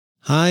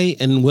Hi,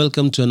 and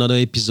welcome to another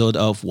episode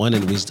of Wine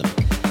and Wisdom.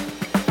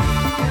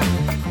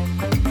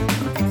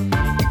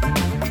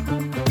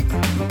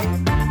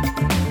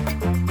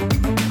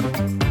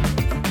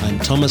 I'm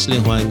Thomas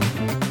Le Huang,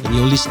 and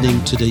you're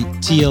listening to the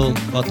TL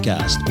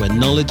podcast, where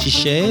knowledge is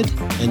shared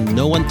and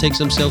no one takes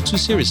themselves too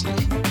seriously.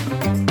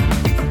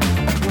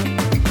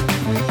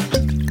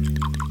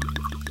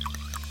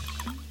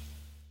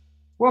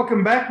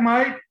 Welcome back,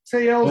 mate.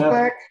 TL's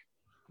back.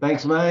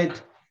 Thanks,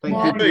 mate.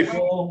 Thank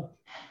you.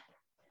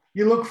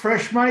 You look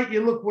fresh, mate.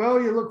 You look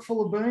well. You look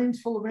full of beans,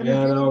 full of energy.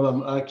 Yeah, no,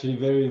 I'm actually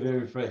very,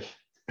 very fresh.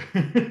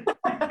 Actually,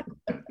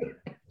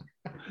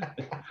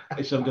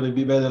 I'm going to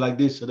be better like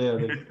this today, I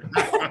think.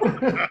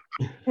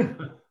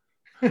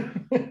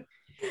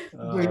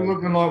 You're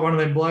looking like one of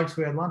them blokes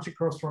we had lunch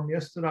across from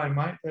yesterday,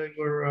 mate. They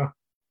were,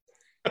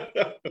 I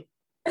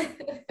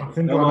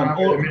think,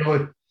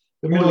 the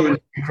middle of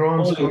the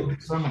crime squad.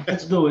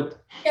 Let's do it.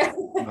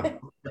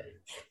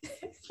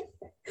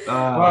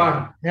 All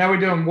right, how we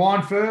doing?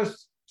 Wine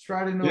first?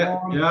 Straight into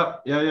wine? Yeah.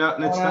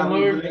 Let's start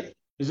with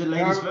Is it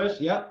ladies first?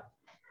 Yeah.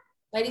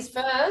 Ladies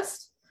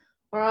first.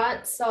 All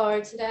right.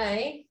 So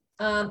today,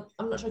 I'm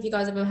not sure if you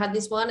guys have ever had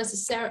this one.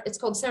 It's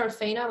called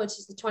Serafino, which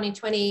is the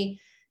 2020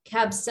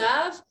 Cab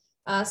Sav.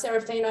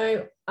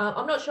 Serafino.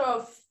 I'm not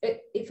sure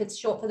if it's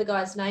short for the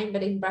guy's name,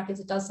 but in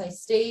brackets it does say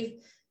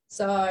Steve.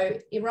 So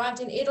he arrived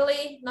in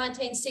Italy,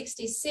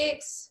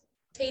 1966.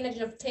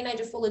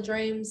 Teenager full of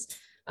dreams.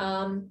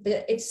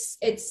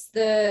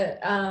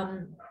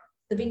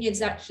 The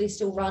vineyard's actually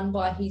still run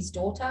by his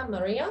daughter,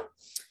 Maria.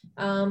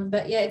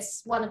 But yeah,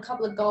 it's won a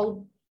couple of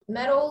gold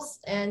medals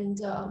and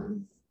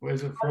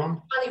where's it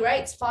from? Highly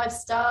rates, 5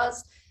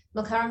 stars,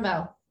 McLaren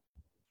Vale.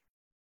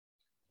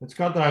 It's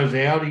got those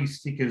Audi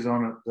stickers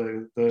on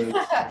it.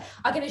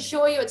 I can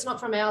assure you it's not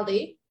from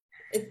Aldi.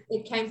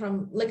 It came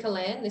from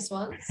Liquorland, this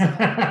one. So.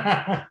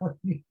 I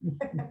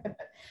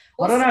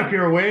don't know if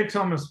you're aware,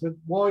 Thomas, but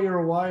while you're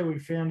away, we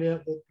found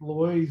out that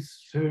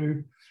Louise,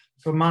 who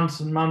for months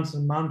and months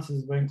and months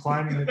has been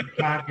claiming that you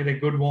can't get a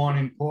good wine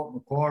in Port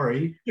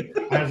Macquarie,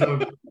 has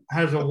a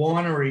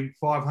winery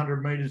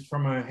 500 metres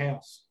from her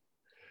house.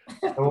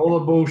 So all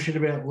the bullshit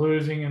about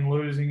losing and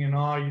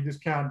you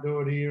just can't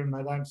do it here and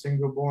they don't sing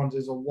good wines.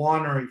 There's a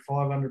winery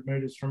 500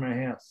 metres from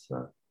her house.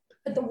 So.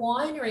 But the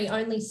winery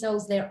only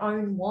sells their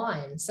own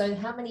wine. So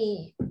how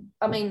many,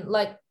 I've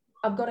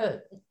got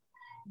to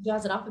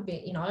jazz it up a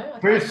bit,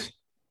 Chris?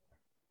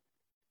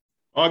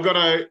 I got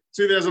a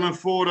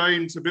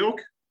 2014 to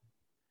Bilk.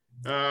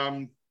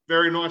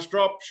 Very nice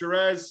drop,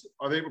 Shiraz.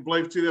 I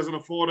believe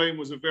 2014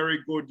 was a very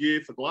good year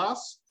for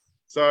glass.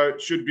 So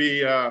it should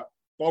be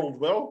bottled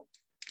well,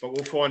 but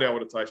we'll find out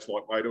what it tastes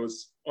like, mate. It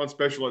was on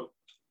special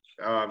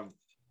at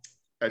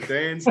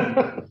Dan's.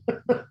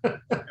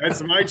 Had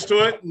some age to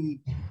it. And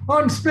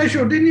on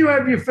special, didn't you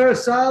have your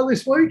first sale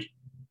this week?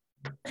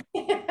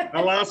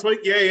 Last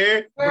week?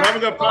 Yeah. But I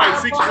haven't got paid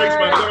 6 weeks, mate.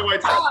 I've got to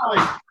wait 6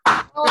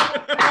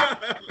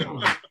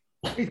 weeks.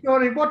 He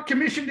thought, what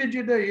commission did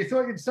you do? You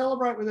thought you'd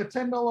celebrate with a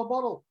 $10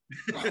 bottle?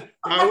 It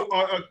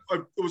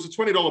was a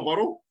 $20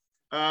 bottle,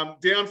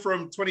 down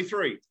from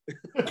 23.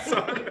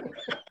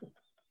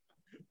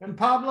 And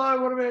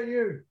Pablo, what about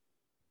you?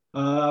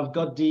 I've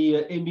got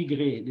the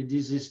Emigre.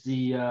 This is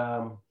the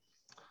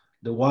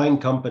wine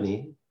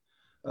company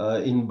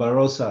in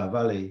Barossa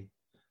Valley.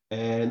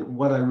 And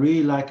what I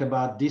really like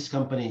about this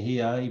company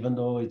here, even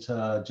though it's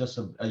just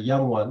a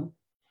young one,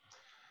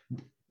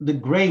 the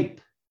grape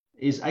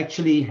is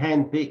actually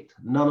hand-picked.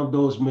 None of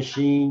those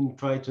machines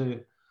try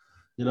to,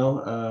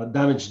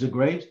 damage the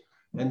grape.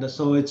 And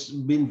so it's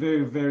been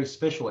very, very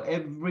special.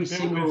 Every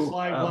single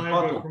slave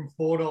labor from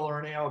 $4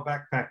 an hour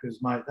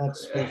backpackers, mate.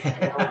 That's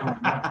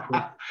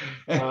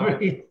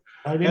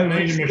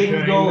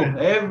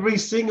every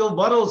single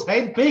bottle's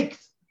hand-picked.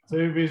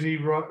 Too busy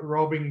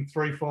robbing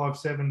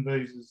 357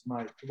 visas,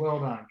 mate.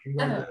 Well done.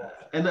 Congratulations.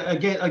 And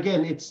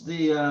again, it's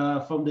the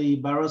from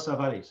the Barossa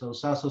Valley, so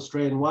South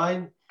Australian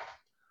wine.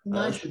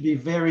 Nice. Should be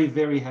very,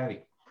 very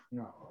heavy.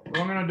 No.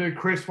 I'm going to do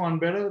Chris one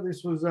better.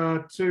 This was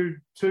two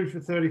for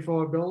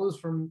 $35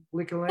 from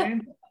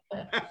Liquorland.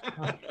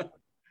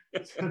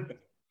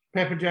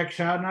 Pepper Jack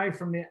Chardonnay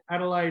from the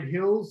Adelaide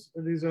Hills.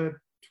 It is a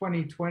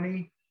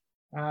 2020.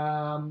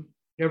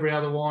 Every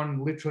other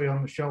wine literally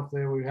on the shelf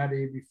there we've had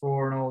here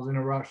before, and I was in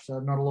a rush, so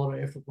not a lot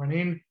of effort went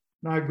in.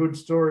 No good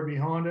story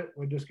behind it.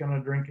 We're just going to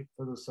drink it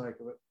for the sake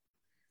of it.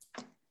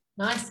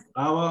 Nice.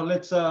 Well,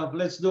 let's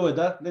do it.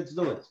 Let's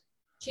do it.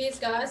 Cheers,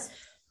 guys.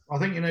 I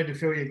think you need to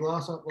fill your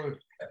glass up, Luke.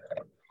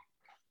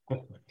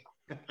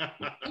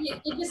 you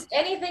just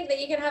anything that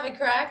you can have a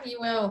crack, you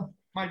will.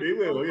 Mate, you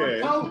will,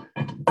 yeah.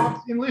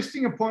 In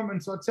listing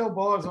appointments, I tell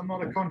buyers I'm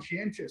not a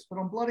conscientious, but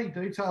I'm bloody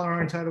detail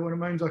orientated when it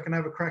means I can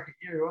have a crack at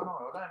you. I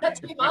don't. That's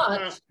too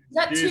much. Is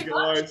that Cheers, too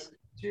much? guys.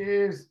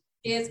 Cheers.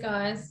 Cheers,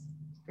 guys.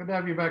 Good to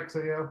have you back,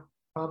 Theo.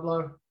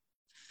 Pablo.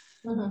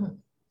 Oh,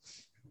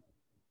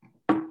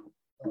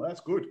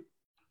 that's good.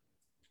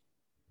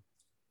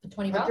 For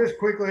 $20. Just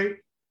quickly,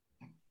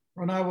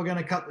 I know we're going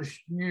to cut the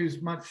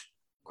news much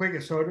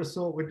quicker, so I just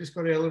thought we just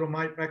got our little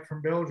mate back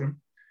from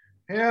Belgium.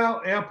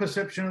 our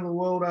perception of the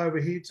world over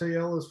here,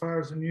 TL, as far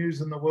as the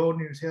news and the world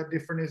news, how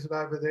different is it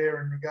over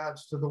there in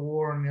regards to the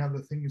war and the other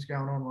things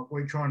going on? Like,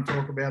 we try and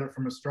talk about it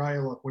from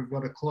Australia like we've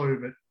got a clue,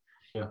 but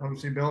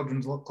obviously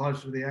Belgium's a lot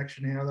closer to the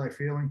action. How are they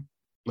feeling?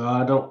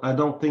 I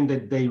don't think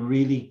that they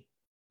really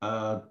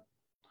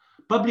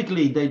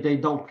publicly they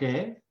don't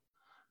care,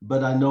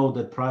 but I know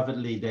that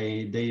privately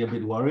they a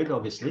bit worried,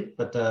 obviously.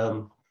 But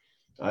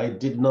I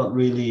did not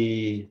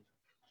really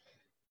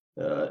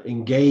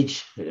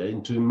engage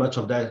into much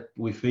of that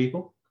with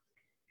people.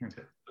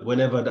 Okay.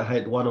 Whenever I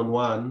had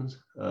one-on-ones,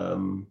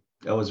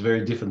 that was a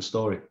very different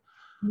story.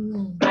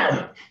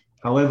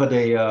 However,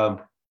 they've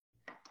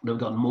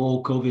got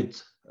more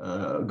COVID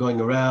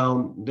going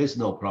around. There's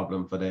no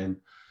problem for them.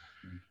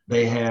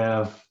 They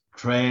have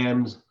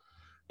trams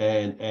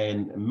and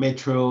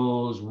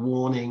metros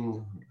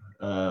warning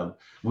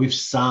with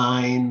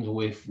signs,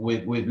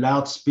 with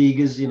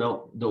loudspeakers. You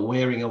know, the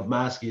wearing of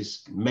masks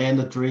is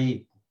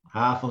mandatory.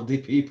 Half of the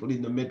people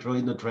in the metro,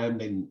 in the tram,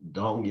 they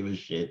don't give a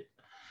shit.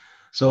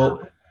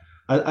 So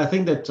I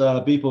think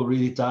that people are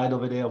really tired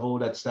over there of all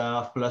that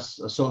stuff. Plus,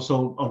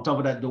 so on top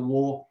of that, the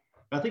war,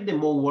 I think they're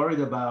more worried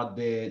about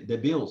their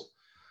bills.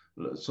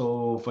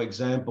 So, for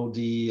example,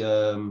 the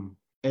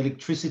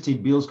electricity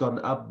bills gone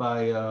up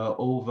by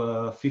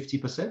over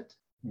 50%.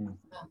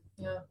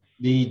 Yeah.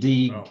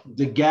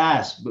 The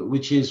gas,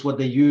 which is what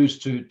they use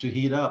to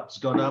heat up, has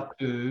gone up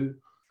to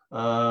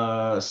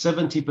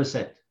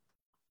 70%.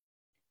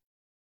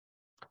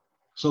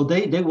 So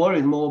they're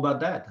worried more about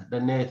that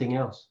than anything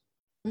else.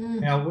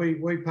 Now,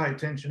 we pay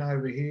attention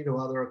over here to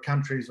other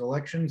countries'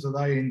 elections. Are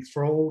they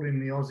enthralled in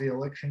the Aussie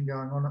election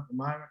going on at the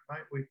moment,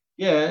 mate?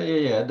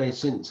 Yeah.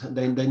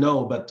 They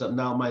know, but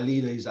now my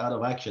leader is out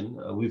of action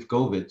with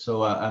COVID,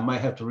 so I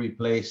might have to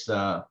replace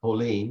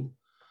Pauline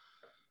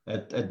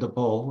at the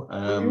poll.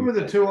 You were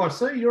the two I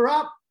see. You're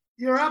up,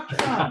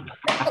 son.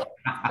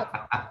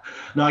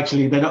 No,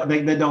 actually, they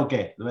don't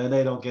care.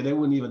 They don't care. They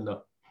wouldn't even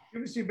know.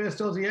 Give us your best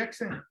Aussie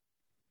accent.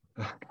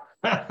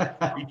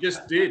 You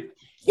just did.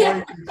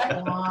 Yeah.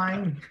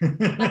 Fine.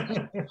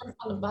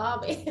 On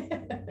Barbie.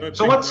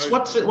 So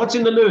what's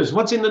in the news?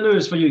 What's in the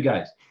news for you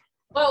guys?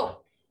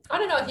 Well, I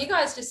don't know if you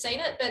guys just seen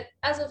it, but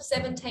as of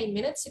 17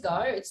 minutes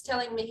ago, it's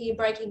telling me here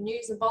breaking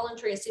news: the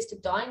voluntary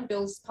assisted dying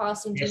bills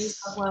passed into New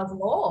South Wales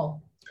law.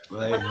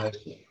 A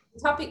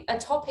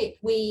topic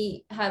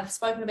we have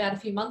spoken about a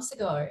few months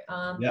ago,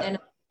 and a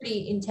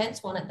pretty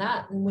intense one at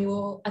that. And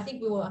I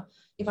think we were,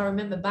 if I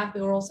remember back,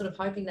 we were all sort of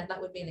hoping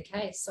that would be the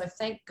case. So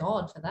thank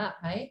God for that,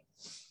 hey?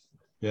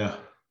 Yeah.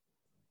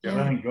 I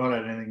don't think God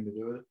had anything to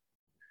do with it.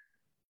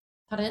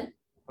 Pardon?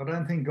 I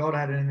don't think God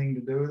had anything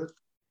to do with it.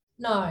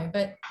 No,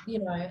 but you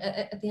know,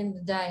 at the end of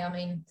the day, I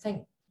mean,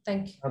 thank.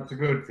 That's a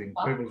good thing.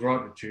 People's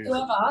right to choose.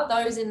 Whoever,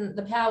 those in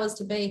the powers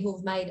to be who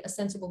have made a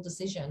sensible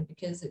decision,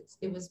 because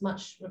it was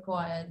much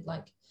required.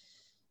 Like,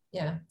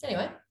 yeah.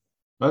 Anyway.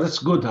 Well, that's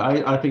good.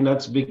 I think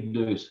that's big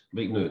news.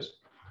 Big news.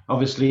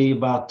 Obviously,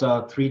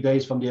 about 3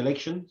 days from the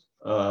election.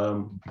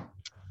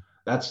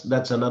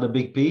 That's another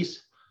big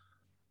piece.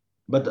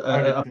 But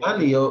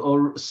apparently,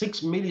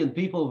 6 million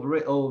people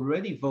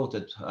already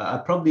voted. I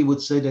probably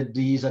would say that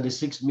these are the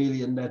 6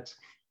 million that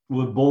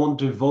were born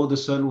to vote a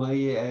certain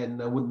way and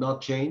would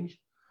not change.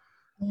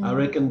 I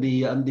reckon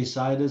the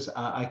undecideds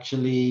are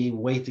actually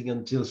waiting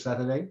until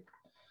Saturday.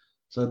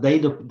 So they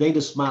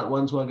the smart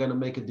ones who are going to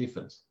make a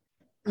difference.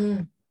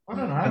 I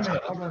don't know.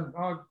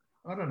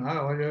 I don't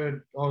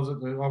know.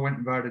 I went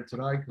and voted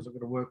today because I've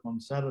got to work on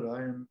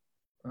Saturday,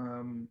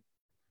 and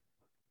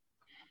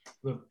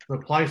the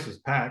place is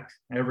packed,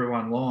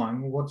 everyone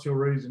lying. Well, what's your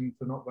reason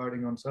for not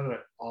voting on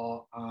Saturday?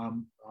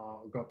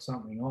 I've got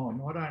something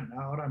on. I don't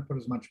know. I don't put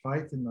as much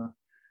faith in the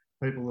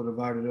people that have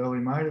voted early,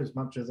 mate, as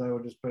much as they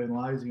were just being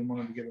lazy and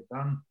wanted to get it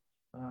done.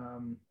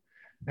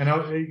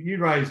 You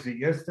raised it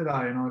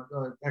yesterday, and I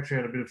actually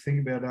had a bit of think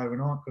about it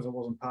overnight because I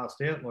wasn't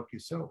passed out like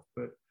yourself.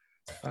 But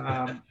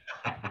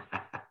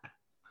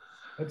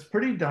it's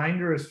pretty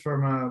dangerous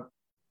from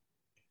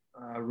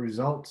a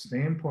result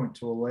standpoint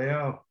to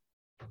allow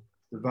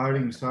the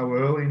voting so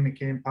early in the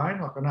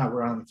campaign. Like, I know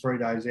we're only 3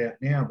 days out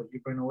now, but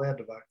you've been allowed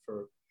to vote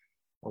for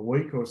a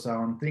week or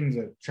so, and things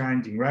are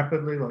changing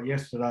rapidly. Like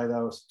yesterday,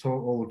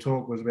 all the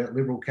talk was about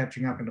Liberal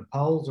catching up in the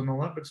polls and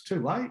all that, but it's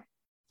too late.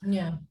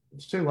 Yeah.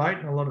 It's too late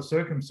in a lot of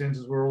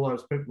circumstances where all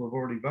those people have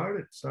already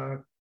voted.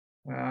 So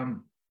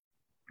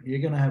you're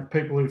going to have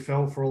people who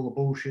fell for all the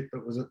bullshit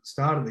that was at the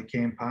start of the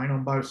campaign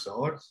on both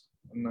sides,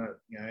 and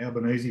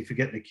Albanese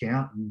forget to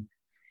count and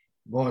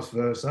vice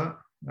versa.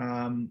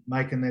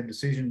 Making their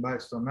decision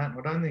based on that.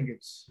 I don't think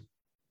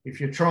if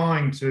you're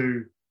trying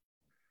to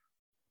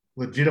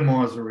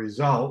legitimise a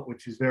result,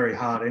 which is very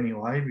hard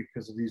anyway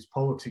because it is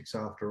politics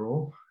after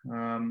all,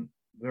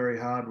 very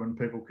hard when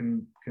people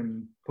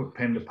can put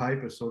pen to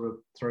paper sort of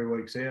 3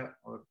 weeks out,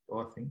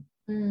 I think.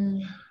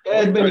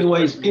 Yeah, in many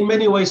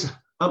ways,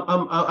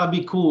 I'd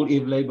be cool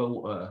if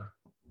Labour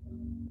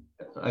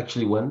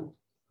actually won,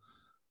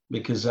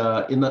 because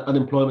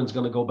unemployment's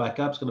going to go back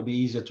up. It's going to be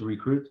easier to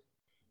recruit.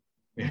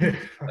 I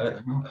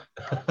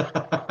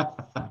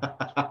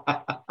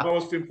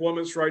lowest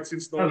employment rate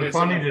since That was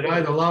funny 1974.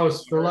 today. The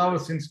lowest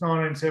since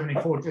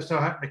 1974. Just so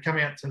happened to come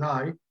out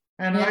today.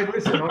 And hey,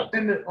 listen,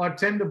 I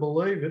tend to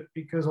believe it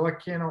because I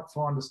cannot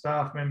find a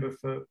staff member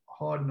for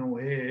hiding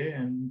or hair.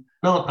 And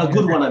No, a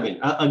good one. I mean,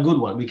 a good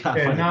one. We can't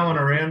find no it. one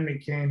around me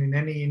can in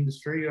any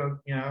industry. I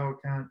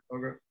can't.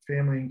 I've got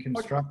family in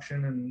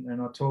construction,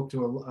 and I talked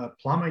to a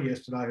plumber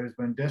yesterday who's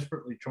been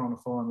desperately trying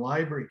to find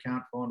labour. He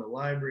can't find a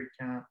labour. He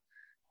can't.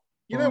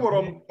 You know what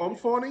I'm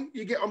finding?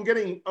 I'm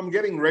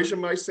getting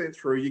resumes sent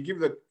through. You give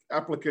the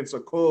applicants a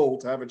call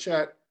to have a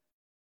chat.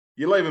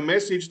 You leave a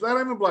message. They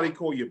don't even bloody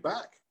call you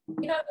back.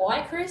 You know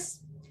why, Chris?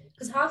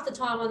 Because half the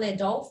time on their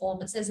dole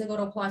form, it says they've got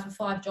to apply for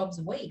 5 jobs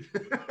a week.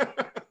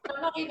 I'm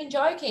not even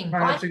joking. No,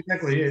 that's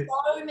exactly it.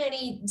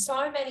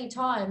 So many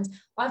times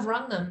I've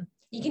rung them.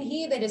 You can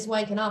hear they're just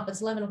waking up.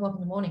 It's 11 o'clock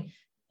in the morning.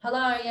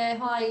 Hello, yeah,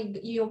 hi.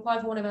 You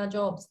applied for one of our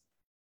jobs.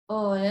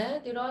 Oh, yeah?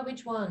 Did I?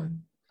 Which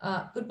one?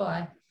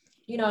 Goodbye.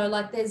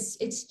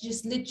 It's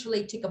just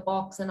literally tick a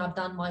box and I've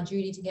done my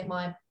duty to get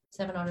my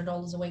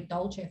 $700 a week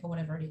dole check or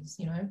whatever it is,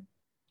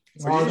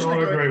 So I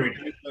usually agree with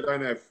you. they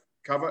don't have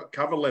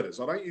cover letters.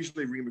 I don't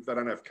usually ring them if they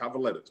don't have cover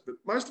letters, but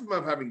most of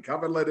them are having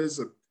cover letters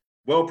and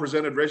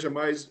well-presented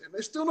resumes, and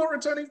they're still not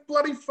returning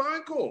bloody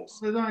phone calls.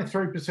 There's only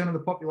 3% of the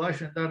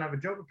population that don't have a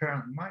job,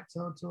 apparently, mate.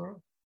 So it's all right.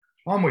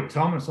 I'm with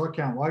Thomas. I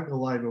can't wait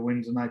till Labor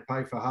wins and they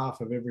pay for half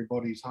of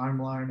everybody's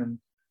home loan and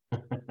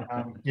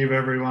give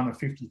everyone a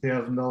 $50,000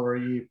 a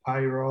year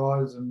pay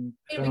rise, and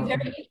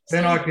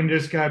then I can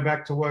just go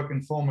back to work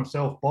and for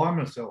myself by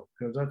myself,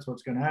 because that's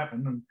what's going to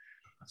happen. And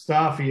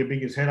staff are your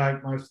biggest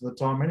headache most of the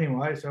time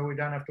anyway, so we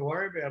don't have to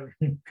worry about it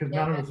because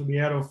none of us will be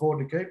able to afford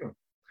to keep them.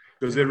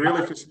 Because they're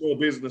really for small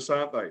business,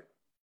 aren't they?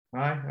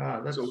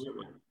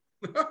 Absolutely.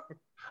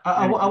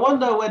 I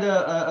wonder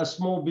whether a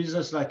small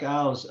business like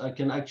ours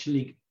can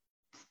actually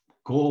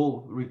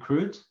go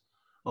recruit,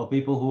 or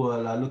people who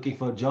are looking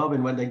for a job,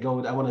 and when they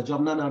go, I want a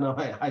job. No,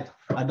 I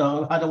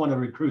don't want to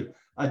recruit.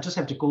 I just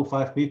have to call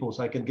 5 people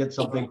so I can get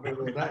something.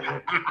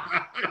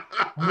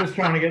 I'm just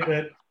trying to get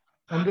that.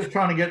 I'm just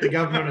trying to get the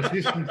government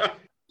assistance.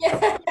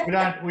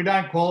 We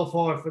don't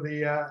qualify for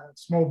the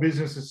small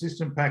business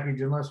assistant package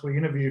unless we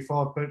interview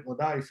 5 people a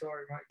day.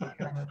 Sorry, mate.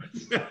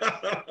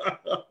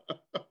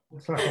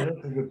 Sorry,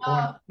 that's a good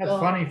point. That's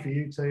funny for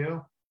you,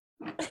 TL.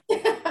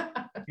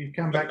 You've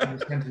come back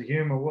with a sense of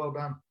humour. Well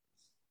done.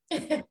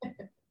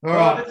 All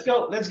right, let's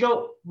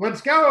go.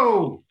 Let's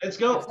go.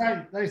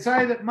 They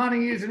say that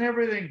money isn't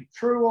everything.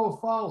 True or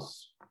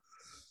false?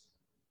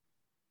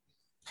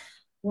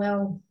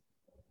 Well,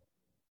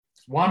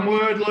 one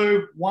word,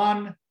 Lou.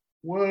 One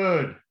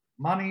word.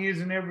 Money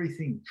isn't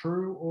everything.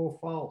 True or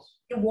false?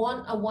 You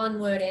want a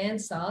one-word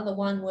answer. The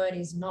one word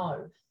is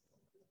no.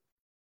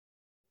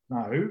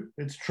 No,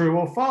 it's true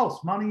or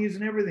false. Money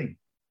isn't everything.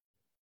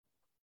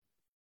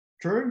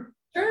 True?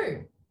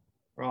 True.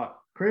 Right.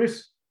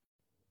 Chris?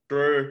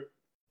 True.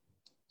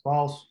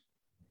 False.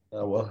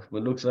 Oh, well,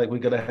 it looks like we're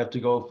going to have to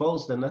go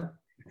false then, huh?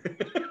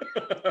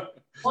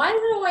 Why is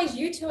it always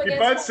you two against? You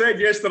both said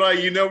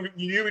yesterday you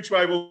knew which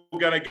way we were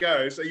going to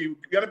go, so you've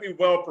got to be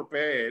well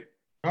prepared.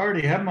 I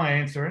already had my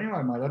answer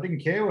anyway, mate. I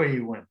didn't care where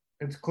you went.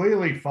 It's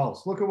clearly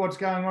false. Look at what's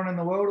going on in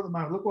the world at the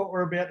moment. Look what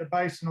we're about to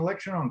base an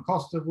election on,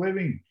 cost of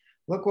living.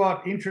 Look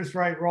what interest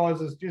rate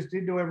rises just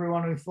did to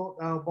everyone who thought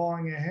they were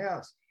buying a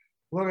house.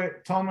 Look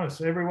at Thomas.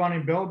 Everyone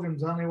in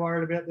Belgium's only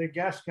worried about their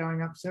gas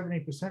going up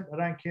 70%. They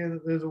don't care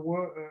that there's a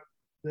war.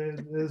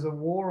 There's a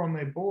war on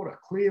their border.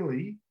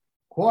 Clearly,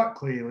 quite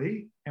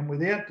clearly, and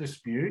without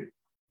dispute,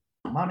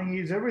 money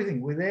is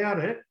everything. Without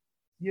it,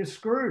 you're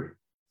screwed.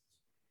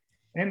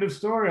 End of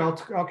story.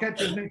 I'll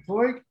catch you next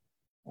week.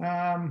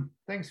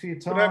 Thanks for your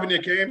time. Good having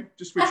you, Cam.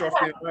 Just switch off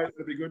here, mate.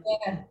 That'd be good.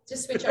 Yeah,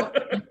 just switch off.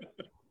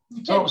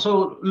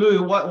 So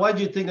Lou, why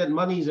do you think that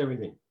money is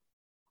everything?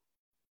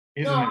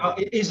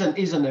 It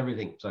isn't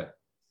everything. Sorry.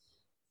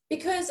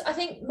 Because I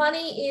think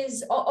money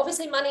is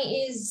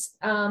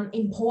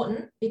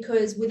important,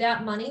 because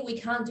without money we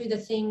can't do the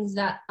things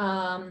that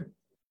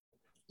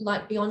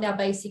like beyond our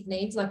basic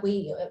needs. Like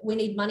we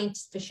need money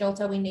for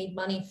shelter, we need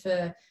money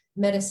for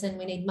medicine,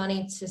 we need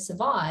money to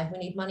survive, we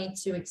need money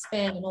to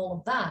expand and all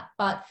of that.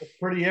 But it's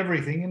pretty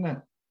everything, isn't it?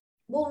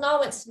 Well,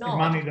 no, it's not.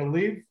 Money to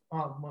live.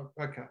 Oh,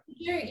 okay.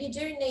 You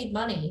do need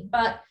money,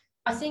 but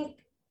I think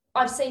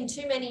I've seen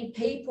too many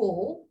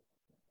people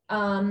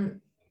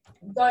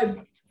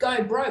go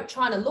broke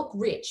trying to look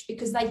rich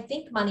because they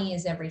think money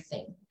is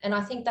everything. And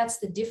I think that's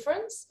the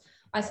difference.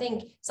 I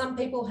think some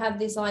people have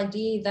this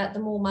idea that the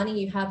more money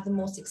you have, the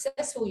more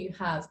successful you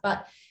have.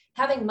 But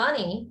having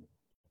money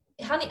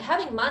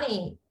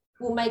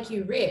will make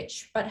you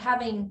rich, but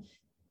having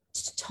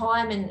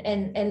time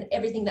and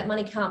everything that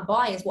money can't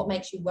buy is what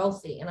makes you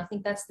wealthy. And I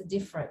think that's the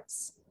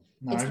difference.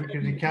 No,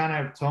 because you can't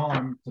have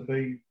time to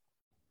be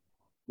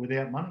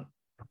without money.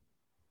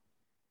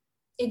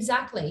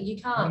 Exactly,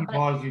 you can't. Money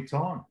buys you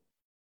time.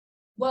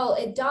 Well,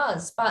 it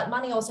does, but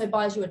money also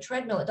buys you a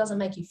treadmill. It doesn't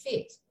make you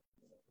fit.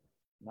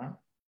 No,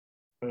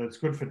 but it's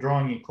good for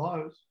drying your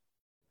clothes.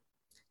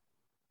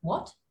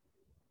 What?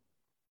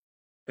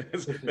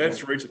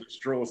 That's reaching the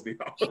straws now.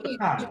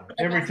 No,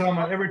 every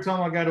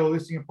time I go to a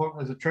listing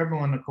appointment, there's a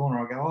treadmill in the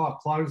corner. I go, oh,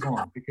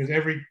 clothesline, because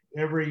every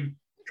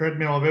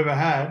treadmill I've ever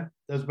had,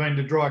 there's been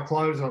to dry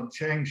clothes on,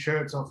 hang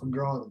shirts off and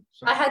dry them.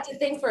 So, I had to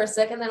think for a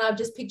second, then I've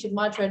just pictured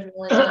my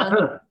treadmill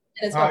and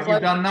it's got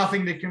you've done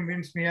nothing to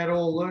convince me at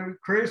all, Lou.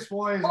 Chris,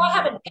 why is I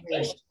haven't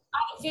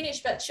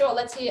finished, but sure,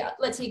 let's hear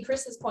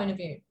Chris's point of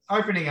view.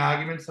 opening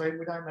arguments? So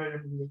we don't need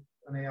them to be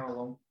an hour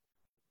long.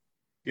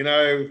 You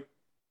know,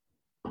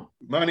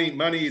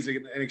 money is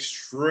an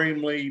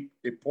extremely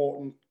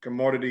important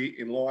commodity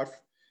in life,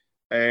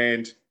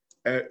 and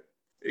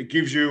it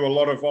gives you a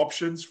lot of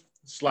options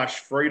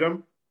 /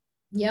 freedom.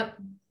 Yep.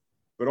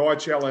 But I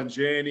challenge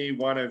any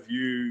one of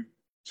you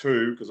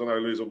two, because I know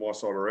Lou's on my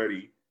side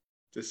already,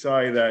 to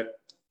say that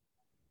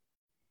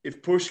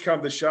if push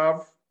come to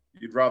shove,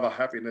 you'd rather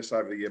happiness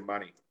over your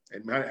money.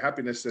 And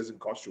happiness doesn't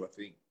cost you a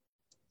thing.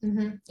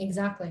 Mm-hmm.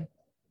 Exactly.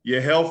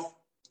 Your health,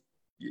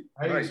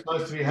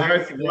 supposed to be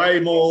happy? way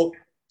more.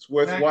 It's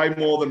worth way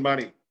more than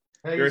money.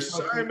 There are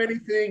so many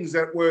things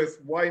that are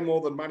worth way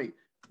more than money.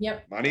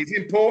 Yep. Money's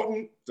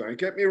important. Don't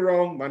get me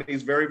wrong. Money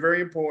is very,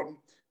 very important.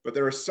 But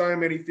there are so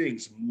many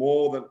things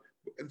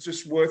it's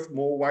just worth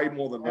way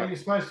more than money. You're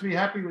supposed to be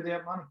happy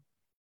without money.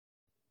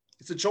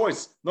 It's a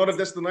choice, not a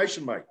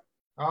destination, mate.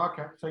 Oh,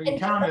 okay. So you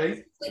can't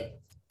eat.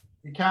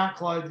 You can't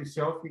clothe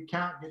yourself. You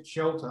can't get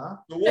shelter.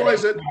 So why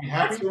is it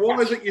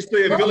you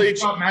see a village?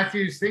 Scott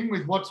Matthews thing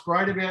with what's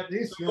great about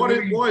this.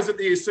 Why is it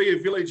that you see a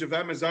village of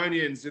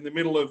Amazonians in the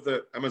middle of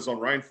the Amazon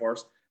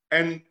rainforest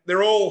and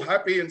they're all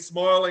happy and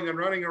smiling and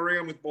running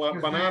around with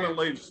banana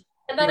leaves?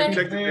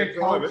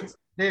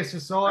 Their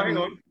society. Hang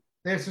on.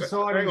 Their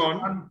society. Hang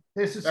on.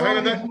 Their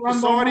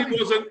Society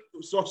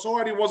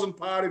wasn't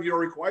part of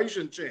your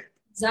equation, champ.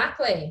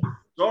 Exactly.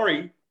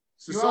 Sorry.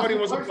 Society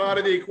wasn't part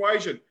of the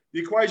equation. The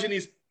equation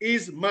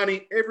is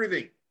money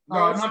everything?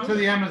 No, not to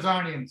the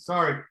Amazonians.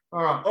 Sorry.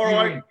 All right. All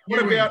right.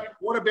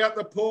 What about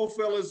the poor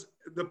fellas,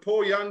 the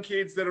poor young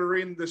kids that are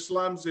in the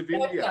slums of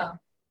India?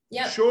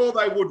 Yeah. Sure,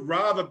 they would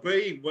rather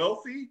be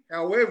wealthy.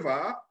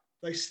 However,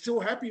 they're still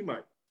happy,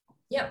 mate.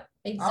 Yep.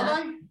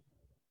 Exactly.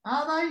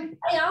 Are they?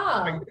 They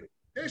are.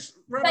 Yes,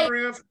 running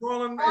around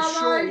smiling.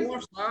 Sure,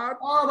 life's hard.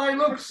 Oh, they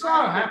look so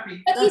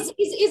happy. But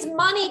is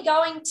money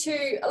going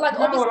to like?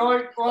 You know what I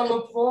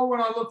look for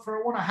when I look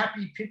for? I want a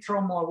happy picture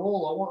on my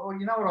wall.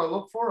 You know what I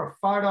look for? A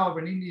photo of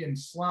an Indian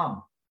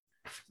slum.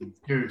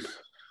 Goose.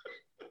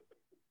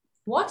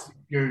 What?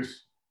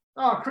 Goose.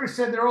 Oh, Chris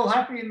said they're all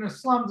happy in the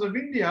slums of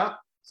India.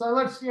 So I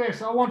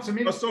want some.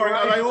 Oh, sorry,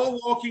 are they all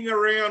walking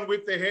around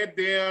with their head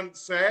down,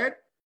 sad?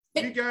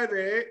 You go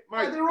there,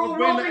 mate. They're all I've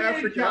been to robbing each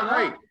Africa.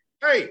 other.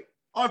 Hey.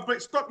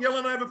 Stop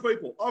yelling over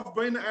people. I've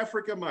been to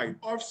Africa, mate.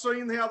 I've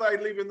seen how they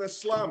live in the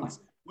slums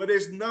where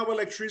there's no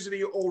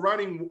electricity or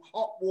running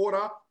hot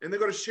water and they've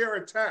got to share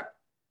a tap.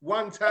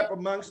 One tap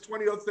amongst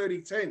 20 or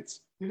 30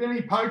 tents. Did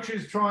any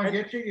poachers try and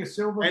get you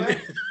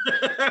silverback?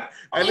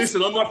 Hey,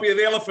 listen, I might be an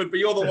elephant, but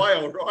you're the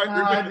whale, right?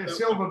 No, the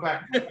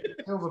silverback.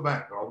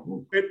 Silverback.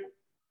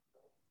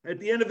 At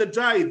the end of the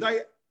day,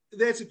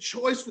 there's a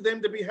choice for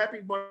them to be happy,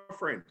 my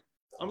friend.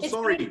 I'm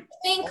sorry.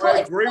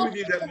 I agree with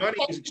you that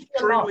money is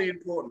extremely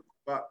important.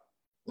 But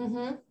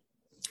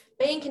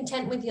being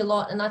content with your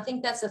lot, and I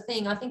think that's the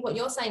thing. I think what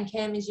you're saying,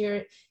 Cam, is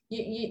you're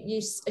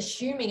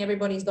assuming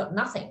everybody's got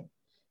nothing,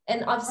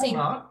 and I've seen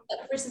that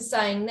Chris is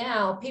saying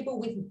now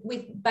people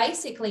with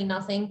basically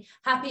nothing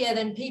happier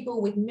than people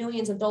with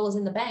millions of dollars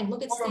in the bank.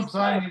 Look at what I'm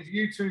saying is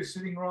you two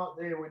sitting right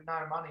there with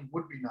no money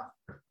would be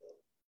nothing.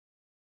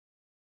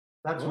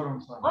 That's what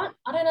I'm saying.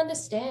 I don't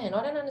understand.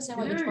 I don't understand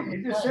what you're trying to say.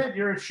 You just said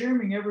you're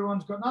assuming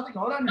everyone's got nothing.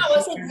 I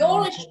said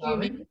you're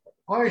assuming.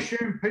 I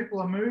assume people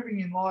are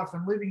moving in life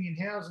and living in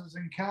houses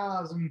and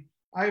cars and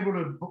able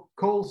to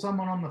call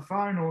someone on the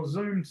phone or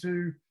Zoom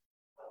to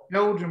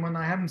Belgium when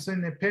they haven't seen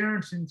their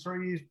parents in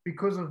 3 years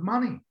because of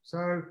money.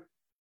 So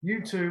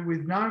you two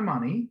with no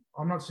money,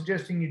 I'm not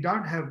suggesting you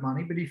don't have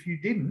money, but if you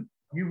didn't,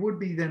 you would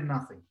be then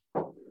nothing.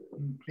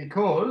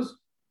 Because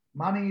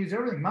money is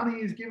everything. Money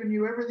is giving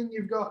you everything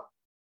you've got.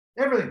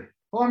 Everything.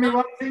 Find me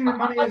one thing that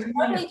money hasn't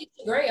given you.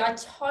 I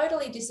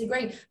totally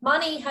disagree.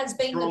 Money has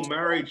been strong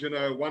marriage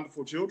and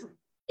wonderful children.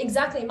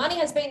 Exactly. Money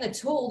has been the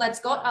tool that's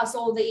got us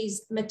all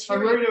these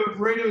materials. So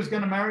Rita was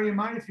going to marry you,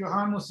 mate, if you're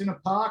homeless in a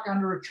park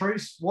under a tree,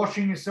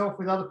 washing yourself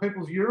with other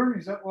people's urine.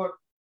 Is that what?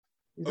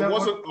 I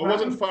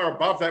wasn't far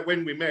above that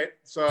when we met.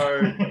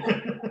 So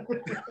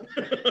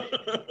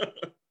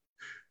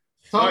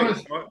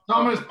Thomas,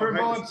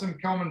 provide some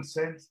common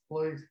sense,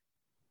 please.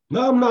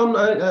 No,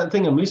 I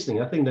think I'm listening.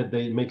 I think that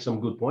they make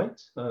some good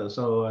points.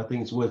 So I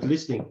think it's worth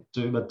listening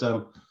to. But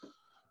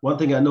one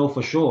thing I know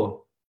for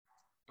sure,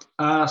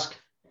 ask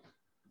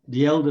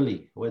the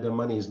elderly whether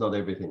money is not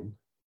everything.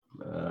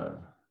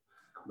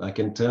 I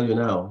can tell you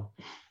now,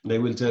 they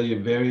will tell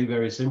you very,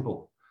 very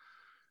simple.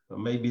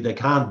 Maybe they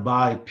can't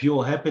buy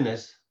pure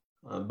happiness,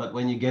 but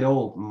when you get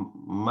old,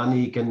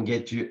 money can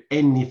get you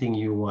anything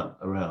you want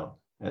around.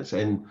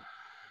 And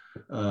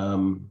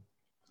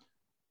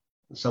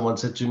someone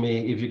said to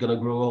me, if you're going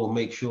to grow old,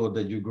 make sure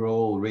that you grow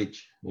old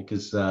rich,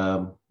 because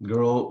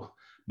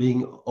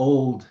being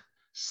old,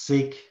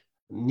 sick,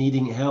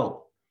 needing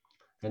help,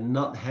 and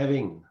not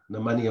having the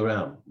money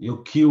around,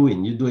 you're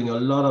queuing, you're doing a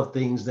lot of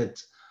things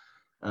that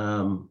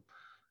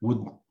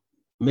would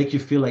make you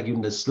feel like you're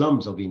in the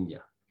slums of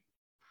India.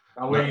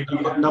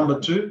 Number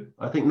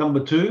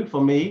two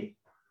for me,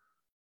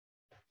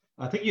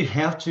 I think you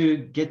have to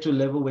get to a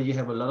level where you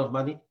have a lot of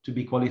money to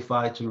be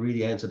qualified to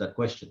really answer that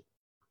question.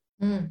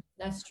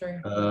 That's true.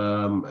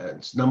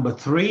 It's number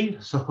three.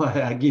 So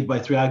I give my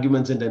three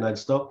arguments and then I'd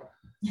stop.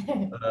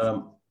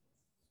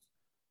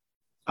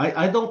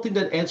 I don't think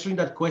that answering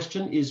that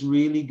question is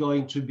really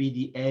going to be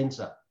the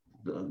answer.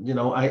 You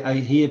know, I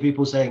hear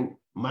people saying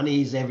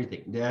money is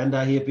everything, and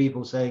I hear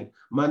people saying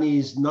money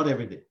is not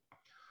everything.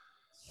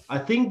 I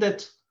think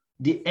that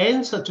the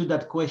answer to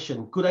that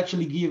question could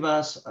actually give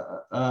us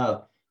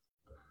a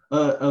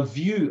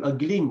view, a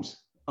glimpse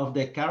of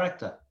their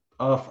character,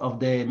 of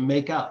their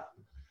makeup.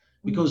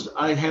 Because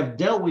I have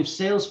dealt with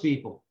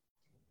salespeople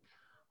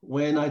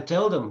when I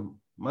tell them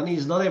money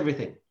is not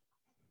everything.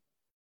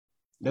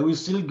 They will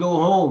still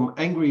go home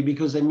angry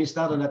because they missed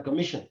out on that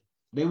commission.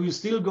 They will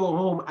still go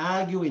home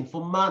arguing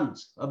for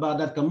months about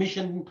that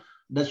commission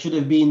that should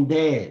have been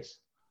theirs.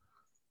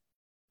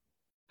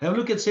 Have a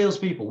look at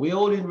salespeople. We're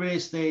all in real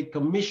estate.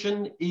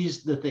 Commission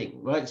is the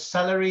thing, right?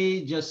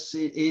 Salary just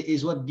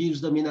is what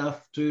gives them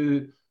enough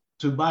to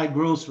buy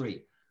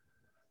grocery.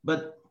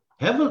 But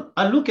have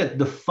a look at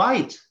the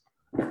fight,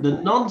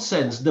 the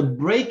nonsense, the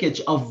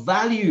breakage of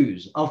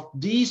values of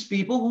these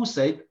people who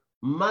say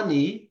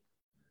money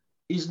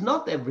is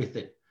not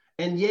everything.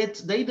 And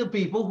yet they're the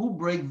people who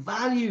break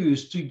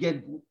values to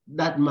get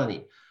that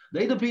money.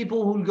 They're the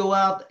people who go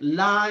out,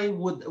 lie,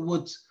 would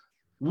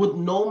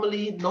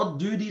normally not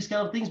do these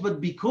kind of things,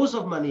 but because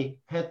of money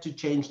had to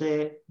change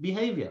their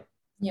behavior.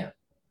 Yeah.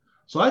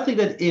 So I think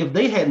that if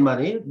they had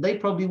money, they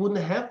probably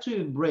wouldn't have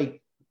to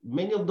break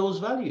many of those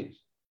values.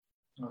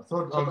 I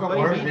thought So I got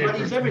worried there. money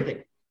is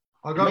everything.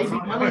 Money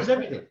is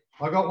everything.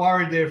 I got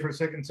worried there for a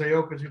second,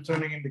 CL, because you're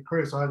turning into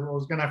Chris. I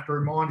was going to have to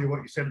remind you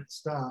what you said at the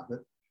start. But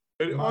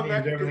on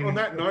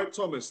that note,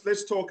 Thomas,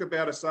 let's talk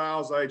about a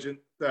sales agent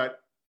that,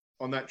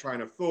 on that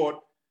train of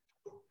thought,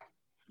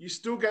 you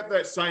still get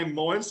that same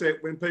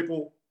mindset when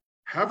people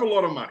have a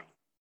lot of money.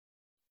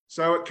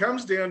 So it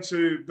comes down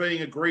to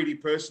being a greedy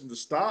person to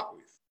start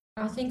with.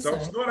 I think so. So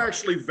it's not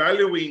actually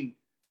valuing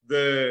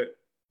the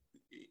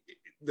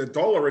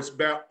dollar. It's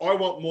about, I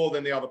want more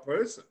than the other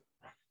person.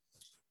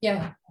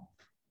 Yeah.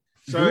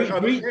 So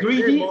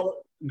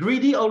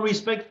greedy or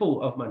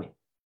respectful of money?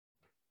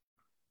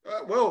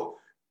 Well,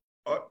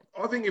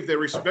 I think if they're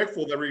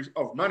respectful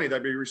of money,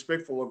 they'd be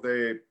respectful of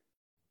their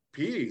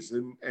peers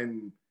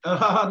and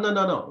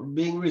no.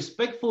 Being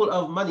respectful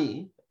of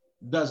money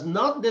does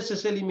not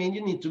necessarily mean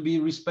you need to be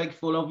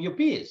respectful of your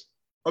peers.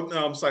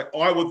 No, I'm saying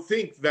I would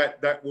think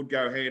that would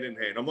go hand in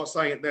hand. I'm not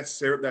saying it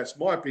necessarily. That's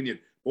my opinion.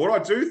 But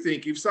what I do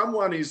think, if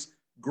someone is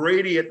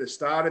greedy at the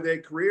start of their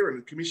career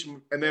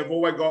and they've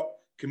always got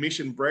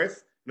commission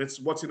breath, and it's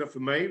what's in it for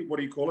me. What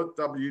do you call it?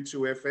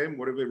 W2FM,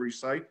 whatever you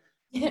say.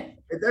 Yeah.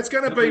 That's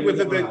going to be with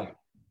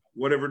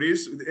whatever it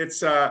is.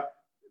 It's they're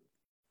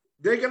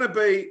going to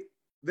be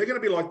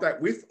like that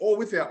with or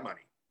without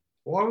money.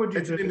 Why would you?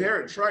 It's an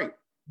inherent trait.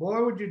 Why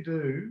would you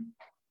do?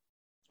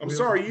 I'm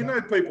sorry, you know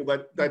people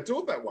that do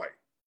it that way.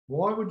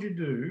 Why would you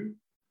do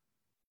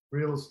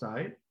real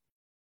estate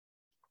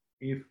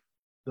if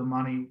the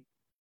money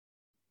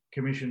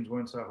commissions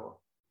weren't so high?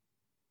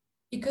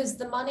 Because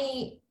the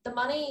money.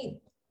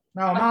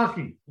 No, I'm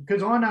asking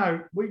because I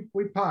know we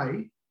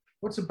pay.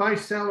 What's the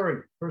base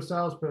salary for a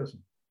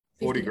salesperson?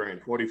 40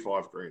 grand,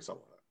 45 grand,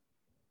 something like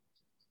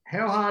that.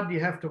 How hard do you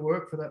have to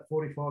work for that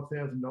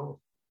 $45,000?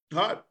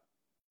 Hard.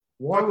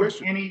 Why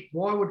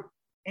would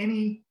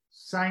any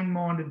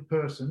sane-minded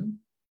person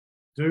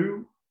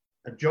do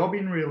a job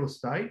in real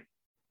estate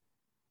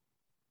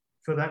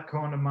for that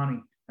kind of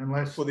money?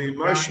 Unless for the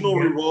emotional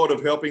reward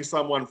of helping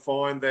someone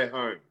find their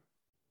home.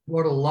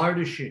 What a load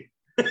of shit.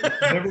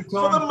 Every time,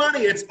 for the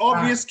money, it's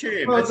obvious,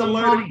 Cam. That's a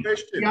loaded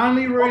question. The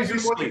only reason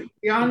that's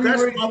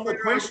not the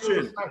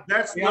question.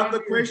 That's not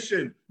the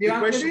question. The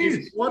question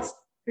is what's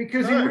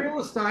because in real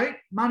estate,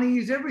 money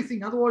is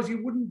everything. Otherwise,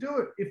 you wouldn't do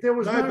it. If there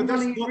was no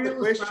money in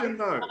real estate,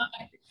 though.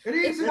 It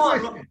is. It's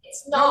not.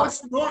 No,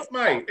 it's not,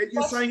 mate.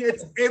 You're saying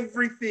it's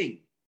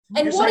everything.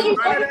 And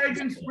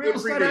real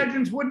estate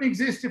agents wouldn't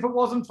exist if it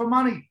wasn't for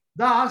money.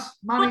 Thus,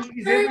 money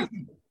is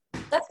everything.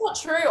 That's not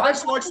true.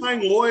 That's like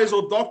saying lawyers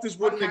or doctors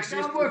wouldn't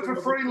exist. Go and work for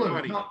free,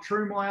 Lou. Not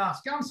true, my ass.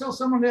 Go and sell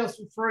someone else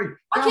for free.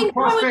 Go and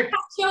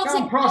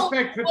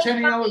prospect for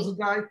 10 hours a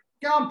day.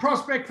 Go and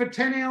prospect for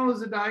 10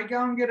 hours a day.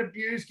 Go and get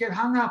abused, get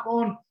hung up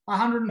on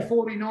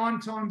 149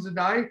 times a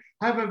day.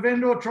 Have a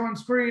vendor try and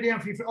screw you down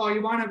for your... Oh,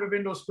 you won't have a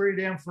vendor screw you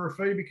down for a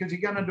fee because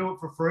you're going to do it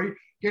for free.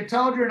 Get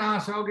told you're an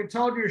arsehole. Get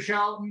told you're a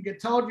charlatan. Get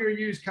told you're a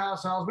used car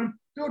salesman.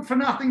 Do it for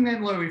nothing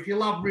then, Lou. If you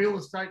love real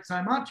estate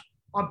so much,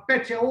 I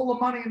bet you all the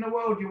money in the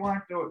world you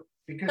won't do it.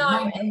 Because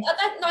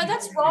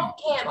that's wrong,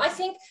 Cam. I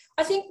think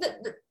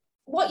that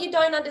what you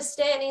don't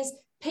understand is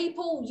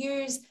people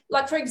use,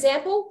 like, for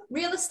example,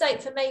 real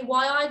estate for me,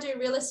 why I do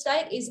real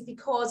estate is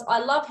because I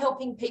love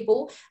helping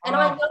people. And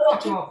I know I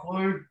can.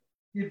 Lou.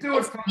 You do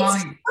it for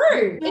money.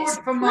 True. You do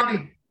it for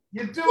money.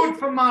 You do it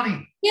for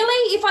money.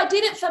 Really? If I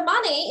did it for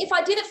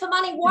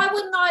money, why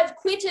wouldn't I have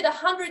quitted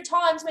 100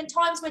 times when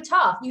times were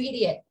tough, you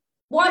idiot?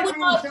 Why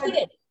wouldn't I have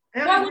quitted?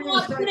 Why wouldn't I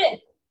have quitted?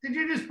 Did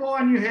you just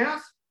buy a new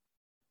house?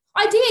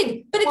 I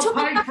did, but it What took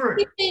me paid for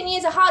it? 15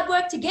 years of hard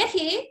work to get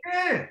here.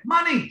 Yeah,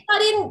 money. I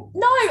didn't.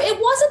 No,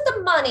 it wasn't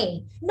the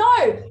money. No,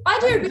 I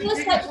do real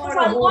estate because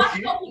I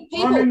like helping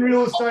people. I'm in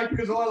real estate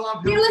because I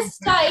love helping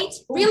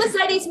Real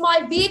estate is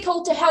my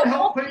vehicle to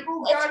help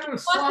people. Go to a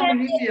slum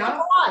in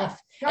India.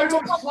 Go to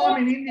a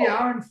slum in India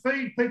and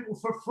feed people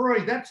for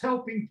free. That's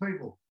helping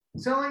people.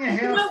 Selling a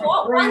house. You know for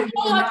what? free One day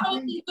is I nothing.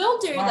 totally will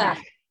do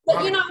that.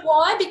 But you know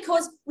why?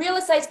 Because real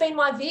estate's been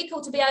my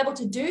vehicle to be able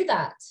to do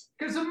that.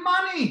 Because of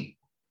money.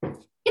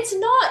 It's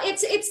not.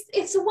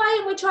 It's a way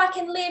in which I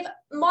can live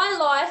my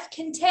life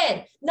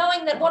content,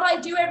 knowing that what I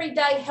do every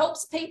day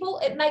helps people.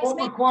 It makes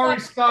me. Macquarie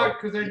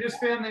Stoke, because they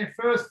just found their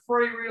first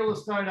free real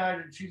estate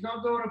agent. She's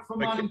not doing it for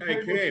money.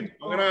 Hey, Cam,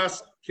 I'm going to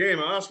ask Cam.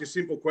 Ask a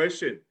simple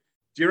question.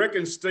 Do you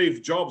reckon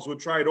Steve Jobs would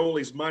trade all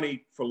his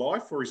money for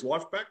life, for his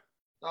life back?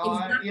 Oh,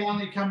 he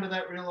only come to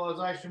that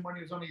realization when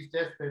he was on his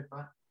deathbed,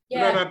 mate.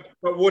 Yeah. No,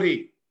 but would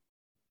he?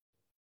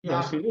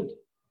 Yes, he would.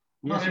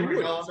 Not Yes, he every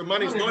would. dollar. So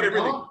money's not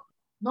everything.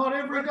 Not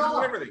every Money's not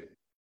dollar. everything.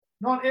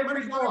 Not every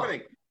Money's not dollar.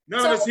 everything.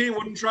 None of us here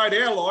wouldn't trade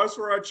our lives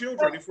for our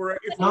children if we're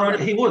No,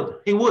 he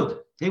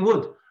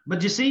would.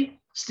 But you see,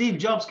 Steve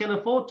Jobs can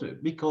afford to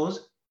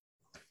because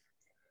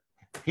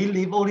he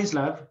lived all his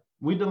life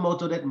with the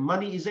motto that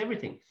money is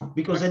everything.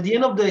 Because at the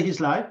end of his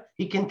life,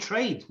 he can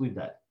trade with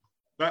that.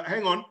 But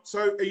hang on.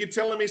 So are you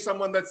telling me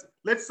someone that's,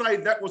 let's say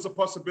that was a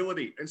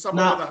possibility and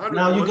someone with $100.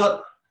 Now you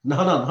got,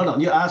 hold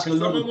on. You ask a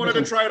someone wanted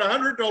to trade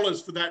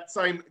 $100 for that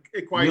same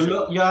equation.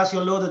 You ask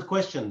your loaded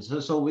questions.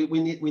 So we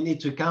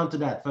need to counter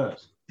that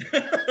first.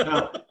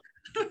 Now,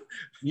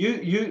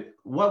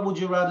 what would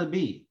you rather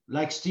be?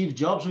 Like Steve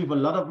Jobs with a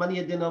lot of money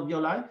at the end of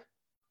your life?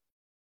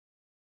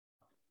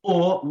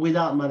 Or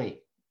without money?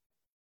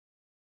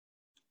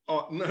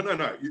 Oh, no.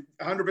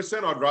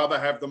 100% I'd rather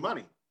have the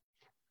money.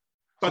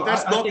 But So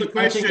that's not the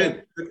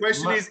question. The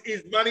question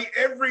is money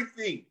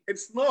everything?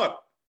 It's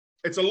not.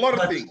 It's a lot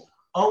of things.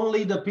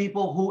 Only the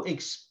people who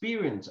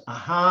experience a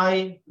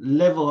high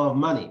level of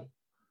money,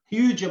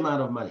 huge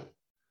amount of money,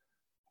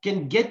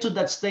 can get to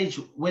that stage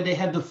where they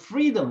have the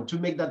freedom to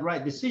make that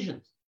right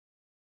decision.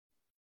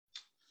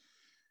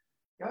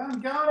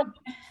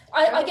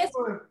 I guess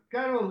go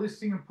to a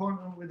listing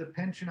appointment with a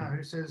pensioner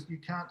who says you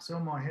can't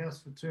sell my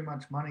house for too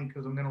much money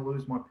because I'm going to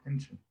lose my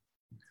pension.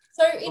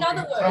 so. In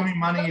other words, tell me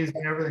money is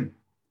everything.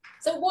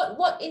 So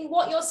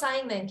what you're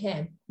saying then,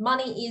 Cam,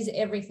 money is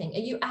everything. Are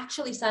you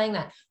actually saying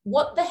that?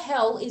 What the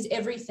hell is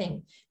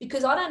everything?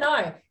 Because I don't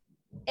know.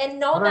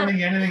 And I don't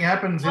think anything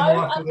happens in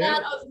life no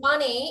amount of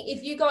money,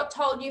 if you got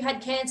told you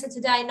had cancer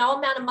today, no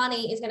amount of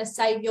money is going to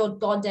save your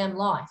goddamn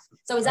life.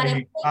 So is that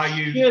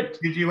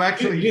did you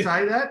actually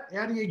say that?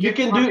 How do you get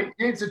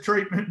cancer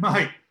treatment,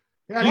 mate?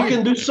 You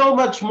can do so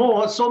much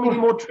more, so many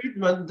more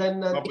treatment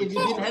than if you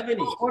didn't have any.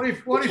 What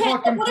if I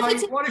can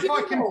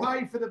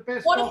pay for the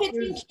best? What if it's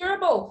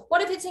incurable?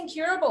 What if it's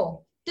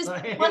incurable? Does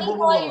money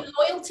buy you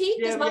loyalty?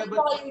 Does money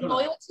buy you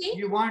loyalty?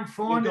 You won't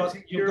find it's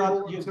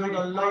incurable. You've got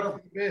a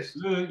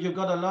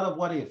lot of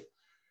what if.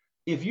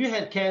 If you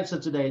had cancer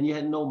today and you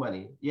had no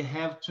money, you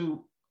have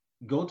to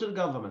go to the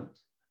government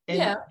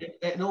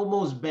and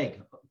almost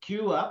beg,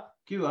 queue up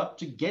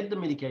to get the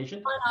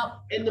medication.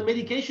 And the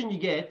medication you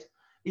get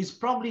is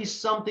probably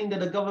something that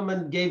the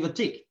government gave a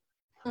tick.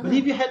 Mm-hmm. But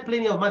if you had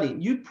plenty of money,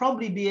 you'd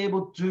probably be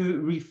able to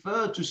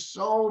refer to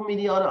so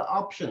many other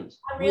options.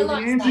 I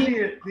realize the answer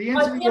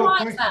to your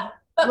question,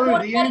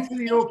 the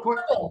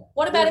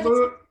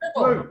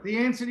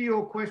answer to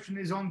your question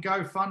is on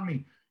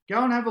GoFundMe.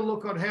 Go and have a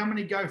look at how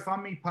many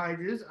GoFundMe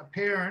pages are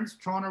parents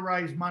trying to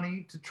raise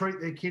money to treat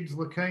their kids'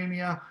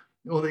 leukemia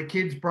or their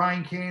kids'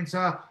 brain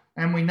cancer.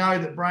 And we know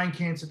that brain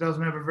cancer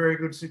doesn't have a very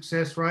good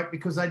success rate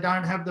because they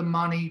don't have the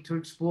money to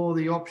explore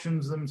the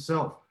options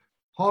themselves.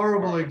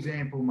 Horrible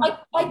example, mate.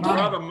 I'd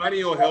rather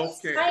money or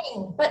health care.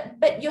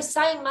 But you're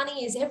saying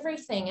money is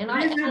everything. And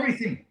it is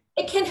everything.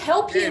 It can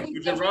help you.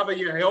 Would you rather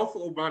your health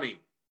or money?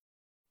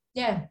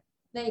 Yeah,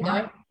 there you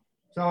go.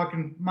 So I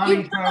can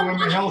money when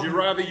my health. Would you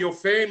rather your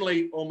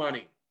family or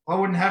money? I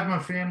wouldn't have my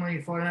family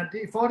if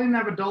I didn't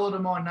have a dollar to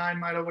my name,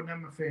 mate. I wouldn't have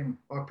my family.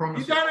 I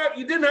promise.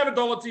 You didn't have a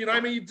dollar to your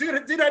name, and you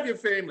did have your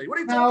family. What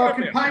are you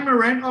talking about? I can pay my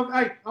rent.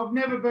 I've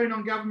never been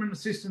on government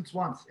assistance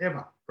once,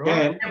 ever.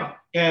 Right?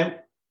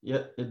 Never.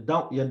 You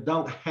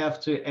don't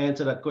have to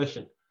answer that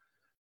question.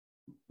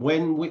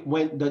 When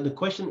the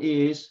question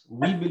is,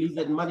 we believe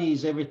that money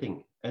is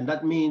everything, and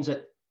that means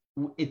that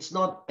it's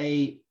not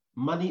a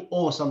money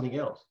or something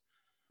else.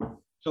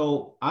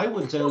 So I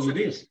would tell you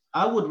this: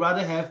 I would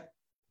rather have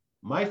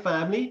my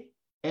family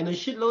and a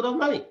shitload of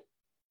money.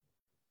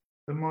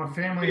 But my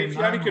family. If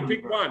you only could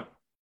pick one.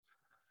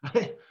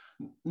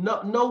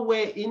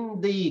 nowhere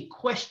in the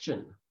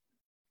question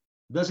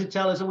does it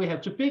tell us that we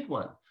have to pick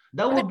one.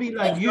 That would be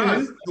like you.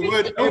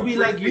 That would be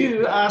like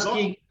you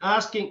asking.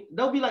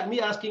 That would be like me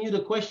asking you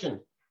the question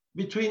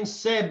between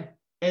Seb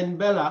and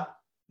Bella.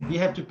 You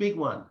have to pick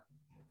one.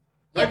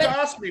 They've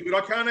asked me, but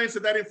I can't answer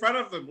that in front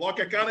of them. Like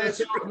I can't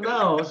answer.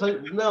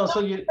 So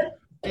you.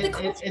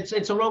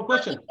 It's a wrong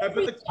question. But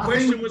the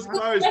question was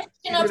posed.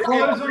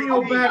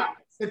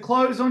 The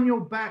clothes on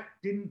your back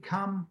didn't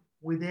come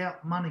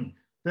without money.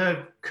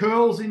 The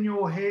curls in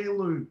your hair,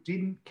 Lou,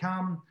 didn't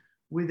come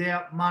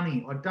without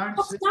money. I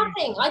don't see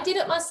nothing. I did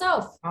it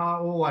myself.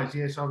 Always,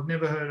 yes. I've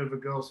never heard of a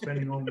girl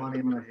spending all money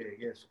on her hair.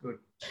 Yes, good.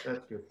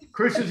 That's good.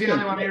 Chris is the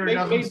only one here who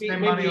doesn't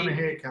spend money on a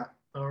haircut.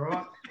 All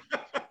right.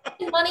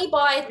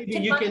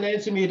 You can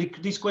answer me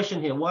this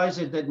question here. Why is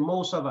it that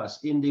most of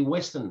us in the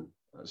Western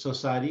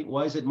society,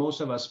 why is it most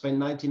of us spend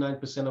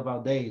 99% of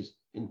our days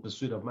in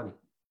pursuit of money,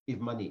 if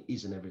money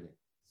isn't everything?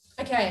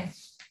 Okay.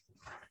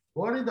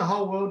 Why did the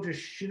whole world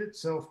just shit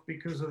itself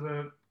because of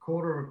a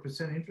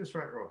 0.25% interest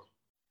rate rise?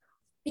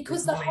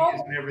 Because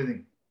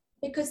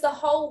Because the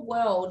whole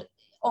world,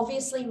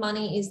 obviously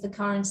money is the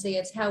currency.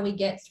 It's how we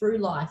get through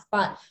life.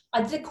 But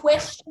the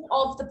question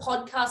of the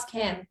podcast,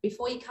 Cam,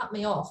 before you cut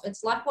me off,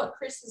 it's like what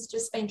Chris has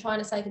just been trying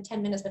to say for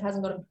 10 minutes but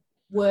hasn't got a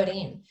word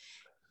in.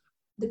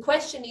 The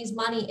question is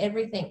money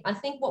everything. I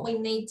think what we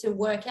need to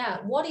work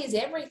out, what is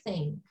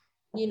everything?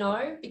 You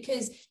know,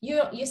 because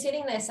you're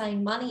sitting there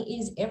saying money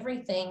is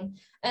everything.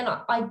 And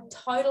I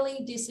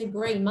totally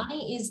disagree.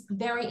 Money is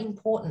very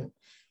important.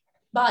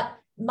 But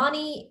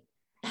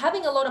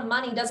having a lot of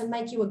money doesn't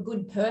make you a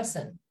good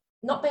person.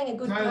 Not being a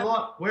good person.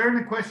 Where in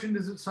the question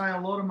does it say a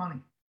lot of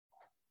money?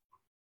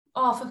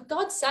 Oh, for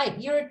God's sake,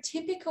 you're a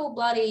typical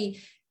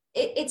bloody,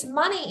 it's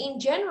money in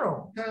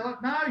general.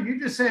 No, you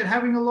just said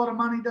having a lot of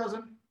money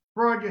doesn't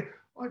provide you.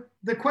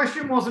 The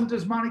question wasn't,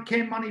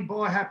 can money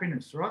buy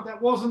happiness, right?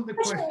 That wasn't the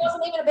question. It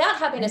wasn't even about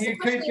happiness.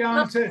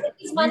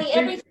 Is money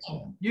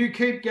everything? You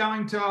keep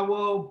going to,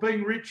 well,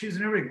 being rich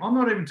isn't everything. I'm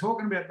not even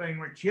talking about being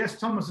rich. Yes,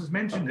 Thomas has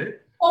mentioned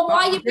it. Well,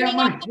 why are you bringing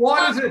money? Up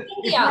why is it?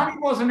 If money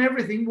wasn't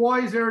everything,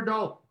 why is there a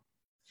dollar?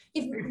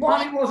 If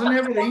money wasn't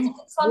everything,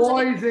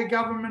 why is there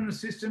government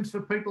assistance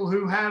for people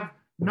who have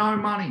no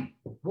money?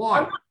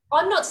 Why?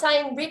 I'm not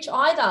saying rich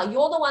either.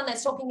 You're the one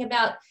that's talking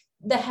about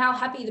how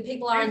happy the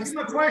people are. Answer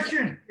the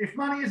question. If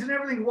money isn't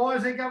everything, why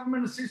is there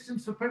government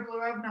assistance for people who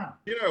have none?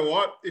 You know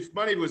what? If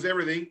money was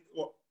everything,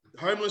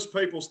 homeless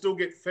people still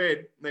get fed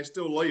and they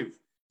still leave.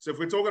 So if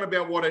we're talking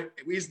about what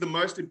is the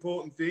most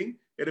important thing,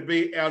 it'd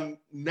be our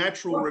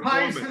natural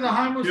requirement. Pays for the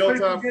homeless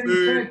shelter, people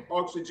food, fed?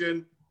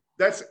 oxygen.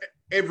 That's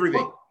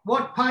everything.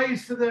 What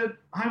pays for the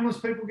homeless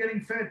people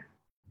getting fed?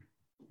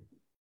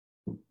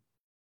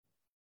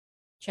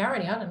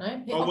 Charity, I don't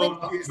know. Oh,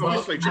 well, it's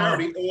obviously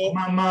charity, or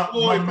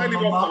if they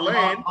live off the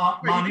land,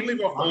 you can live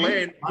off the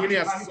land in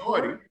our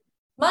society.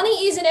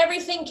 Money isn't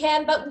everything,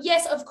 Cam, but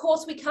yes, of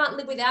course, we can't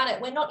live without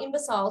it. We're not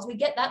imbeciles. We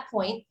get that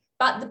point.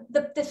 But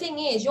the thing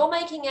is, you're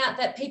making out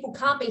that people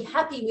can't be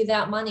happy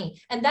without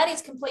money, and that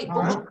is complete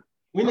bullshit.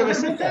 We never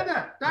said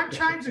that. Don't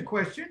change the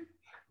question.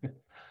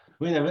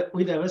 We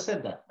never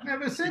said that.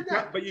 Never said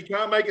that. But you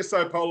can't make it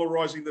so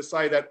polarizing to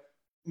say that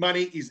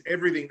money is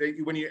everything. That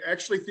when you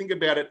actually think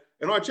about it,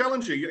 and I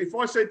challenge you, if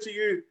I said to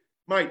you,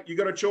 mate, you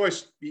got a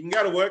choice. You can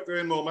go to work to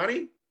earn more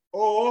money,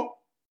 or,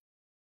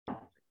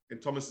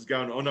 and Thomas is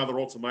going, another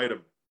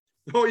ultimatum,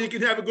 or you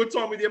can have a good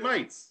time with your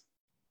mates.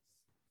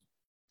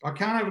 I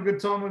can't have a good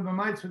time with my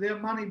mates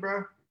without money,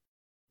 bro.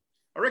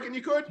 I reckon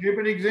you could.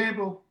 Stupid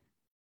example.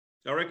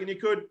 I reckon you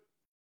could.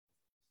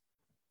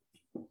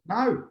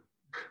 No.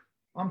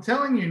 I'm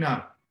telling you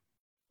no.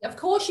 Of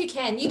course you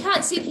can. You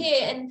can't sit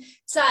here and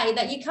say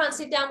that you can't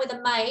sit down with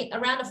a mate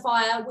around a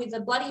fire with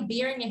a bloody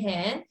beer in your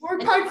hand. We're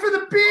paid for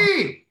the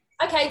beer.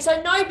 Okay,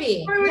 so no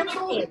beer.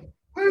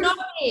 No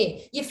beer.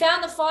 You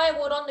found the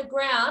firewood on the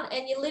ground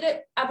and you lit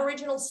it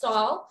Aboriginal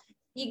style.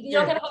 You're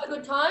not going to have a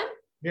good time?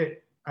 Yeah.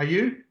 Are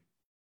you?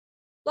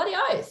 Bloody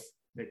oath.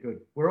 Yeah, good.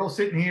 We're all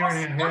sitting here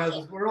in our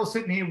houses. We're all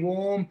sitting here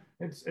warm.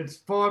 It's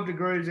 5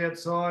 degrees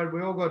outside.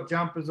 We all got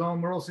jumpers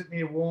on. We're all sitting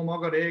here warm.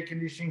 I've got air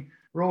conditioning.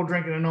 We're all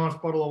drinking a nice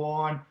bottle of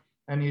wine.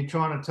 And you're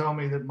trying to tell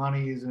me that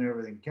money isn't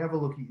everything. Have a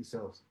look at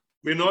yourselves.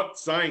 We're not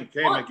saying,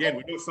 Cam, again,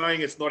 we're not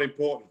saying it's not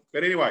important.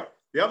 But anyway,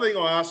 the other thing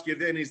I ask you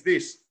then is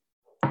this.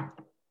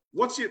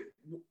 What's your,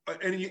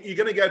 and you're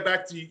going to go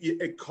back to,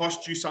 it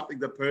cost you something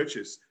to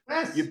purchase.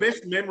 Yes. Your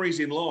best memories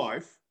in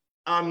life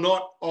are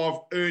not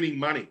of earning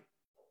money.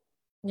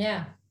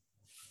 Yeah.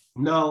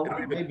 No,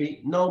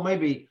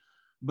 maybe.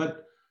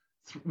 But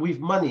with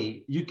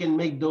money, you can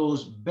make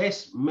those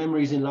best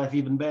memories in life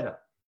even better.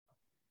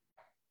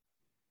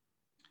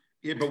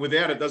 Yeah, but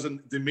without it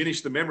doesn't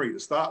diminish the memory to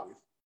start with.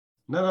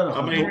 No.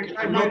 I mean,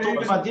 I'm not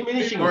talking about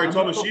diminishing. Sorry,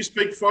 Thomas, you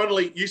speak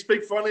fondly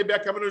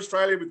about coming to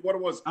Australia with what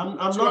it was. I'm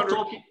not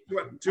talking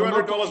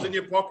 $200 in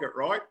your pocket,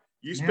 right?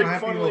 You speak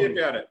fondly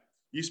about it.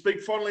 You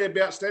speak fondly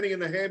about standing in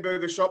the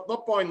hamburger shop,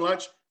 not buying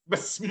lunch, but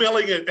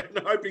smelling it and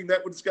hoping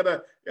that was going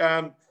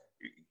to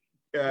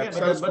but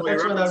that's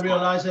when I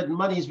realized that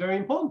money is very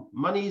important.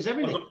 Money is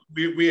everything.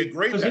 We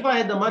agree. Because if I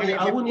had the money,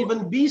 I wouldn't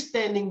even be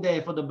standing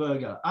there for the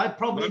burger. I'd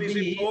probably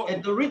be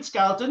at the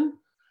Ritz-Carlton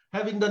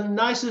having the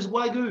nicest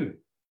Wagyu.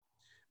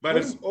 But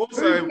it's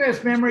also... Whose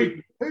best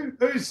memory?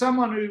 Who's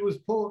someone who was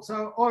poor?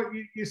 So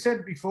you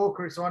said before,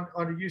 Chris, I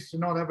used to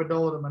not have a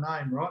dollar to my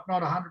name, right?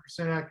 Not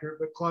 100% accurate,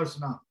 but close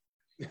enough.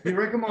 Do you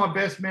reckon my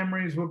best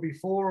memories were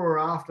before or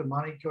after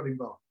money got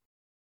involved?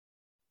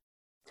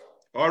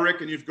 I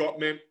reckon you've got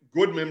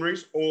good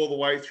memories all the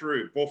way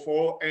through,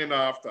 before and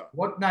after.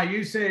 What? No,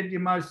 you said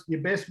your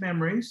best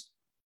memories,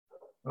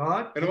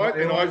 right?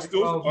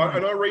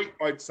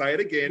 I'd say it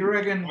again. You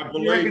reckon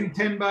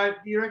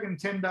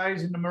 10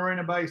 days in the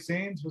Marina Bay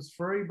Sands was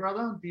free,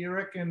 brother? Do you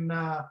reckon?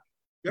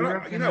 You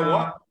know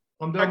what?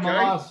 I'm doing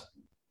my last.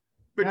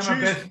 But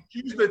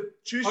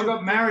choose. I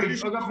got married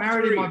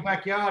in my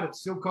backyard. It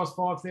still cost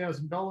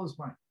 $5,000,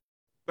 mate.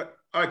 But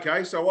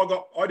okay,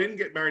 so I didn't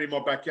get married in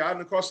my backyard,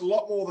 and it cost a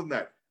lot more than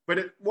that. But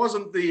it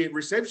wasn't the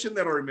reception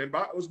that I remember.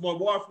 It was my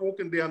wife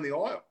walking down the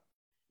aisle.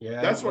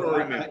 Yeah, that's what I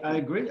remember. I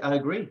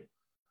agree.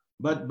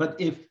 But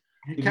if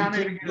you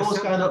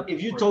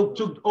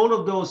took all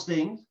of those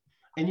things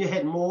and you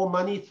had more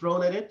money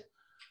thrown at it,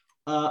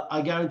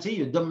 I guarantee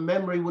you the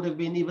memory would have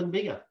been even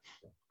bigger.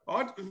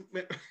 I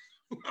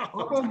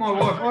bought my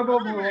wife.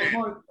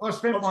 I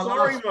spent my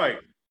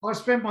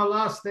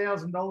last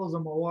 $1,000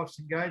 on my wife's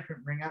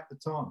engagement ring at the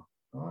time.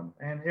 Right?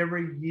 And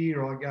every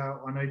year I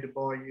go, I need to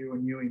buy you a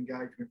new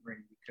engagement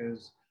ring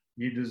because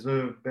you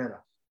deserve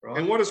better. Right?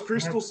 And what does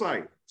Crystal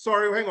say?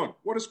 Sorry, hang on.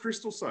 What does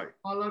Crystal say?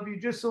 I love you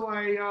just the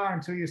way you are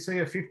until you see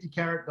a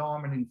 50-carat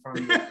diamond in front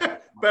of you.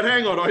 But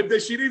hang on,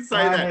 she did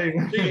say that.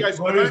 She goes,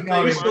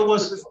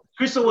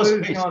 Crystal was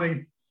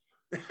nodding.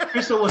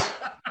 Crystal was.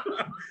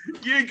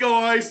 You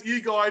guys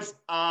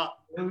are.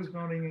 Who's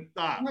nodding?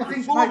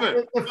 Full of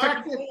it.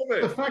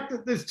 The fact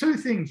that there's two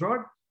things, right?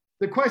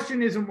 The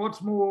question isn't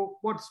what's more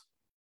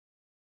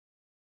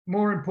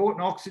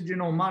important,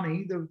 oxygen or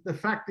money. The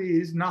fact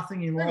is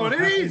nothing in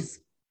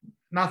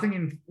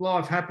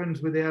life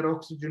happens without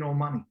oxygen or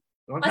money.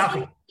 Right?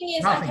 Nothing.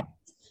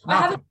 I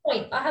have a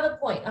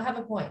point.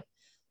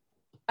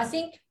 I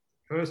think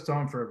first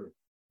time for everything.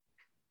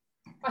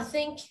 I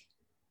think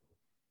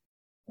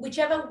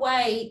whichever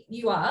way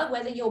you are,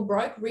 whether you're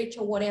broke, rich,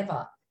 or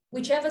whatever,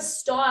 whichever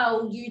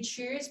style you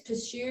choose,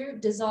 pursue,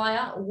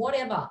 desire,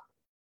 whatever,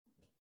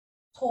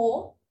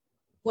 poor,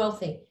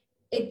 wealthy,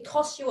 it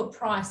costs you a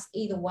price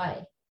either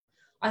way.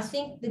 I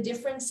think the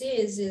difference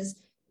is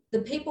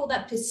the people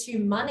that pursue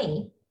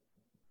money,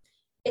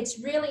 it's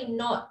really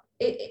not,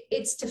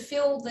 it's to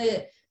fill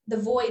the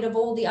void of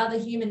all the other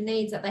human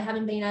needs that they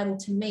haven't been able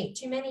to meet.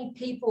 Too many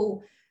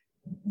people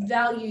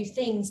value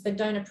things but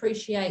don't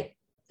appreciate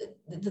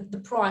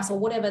the price or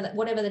whatever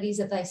that is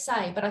that they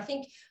say. But I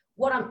think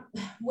where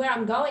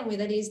I'm going with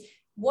it is,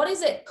 what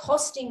is it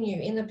costing you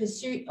in the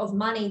pursuit of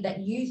money that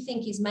you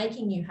think is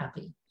making you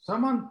happy?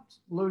 Someone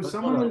who's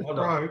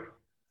broke.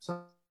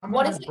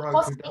 What is it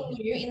costing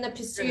you in the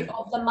pursuit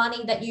of the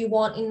money that you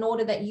want in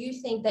order that you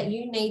think that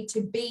you need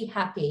to be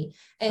happy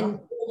and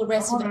all the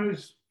rest of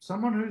it?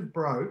 Someone who's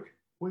broke,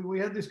 we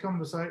had this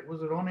conversation,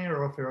 was it on air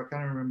or off air? I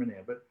can't remember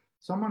now, but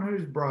someone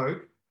who's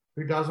broke,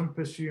 who doesn't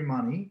pursue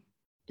money,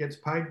 gets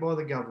paid by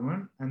the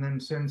government and then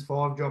sends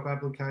 5 job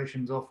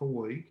applications off a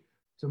week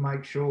to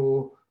make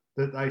sure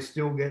that they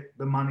still get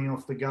the money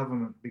off the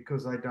government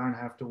because they don't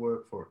have to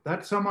work for it.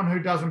 That's someone who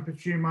doesn't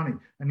pursue money.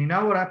 And you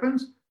know what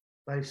happens?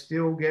 They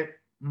still get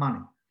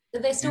money.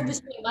 They're still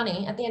pursuing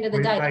money at the end of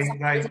the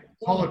day.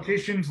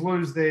 Politicians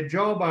lose their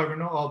job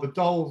overnight. Oh, the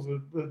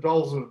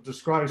doles are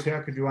disgrace.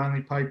 How could you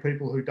only pay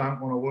people who don't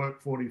want to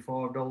work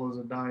 $45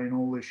 a day and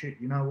all this shit?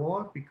 You know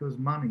why? Because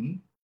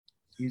money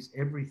is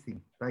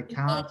everything. They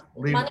can't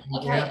live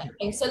without it.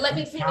 Okay. So let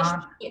me finish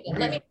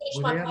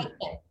my point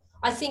then.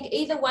 I think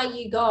either way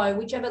you go,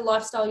 whichever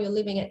lifestyle you're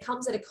living, it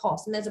comes at a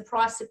cost and there's a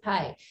price to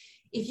pay.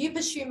 If you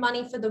pursue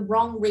money for the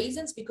wrong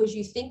reasons because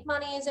you think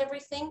money is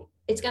everything,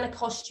 it's going to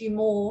cost you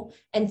more,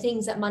 and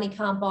things that money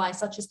can't buy,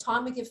 such as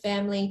time with your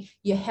family,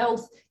 your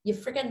health, your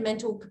freaking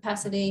mental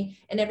capacity,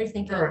 and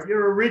everything else.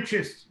 You're a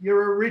richest,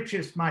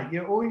 mate.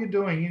 All you're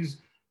doing is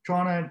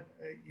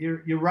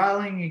you're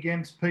railing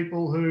against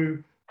people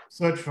who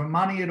search for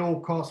money at all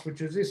costs,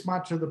 which is this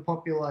much of the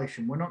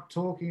population. We're not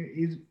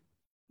talking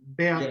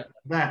about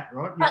that,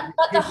 right? But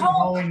the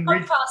whole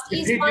podcast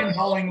is money.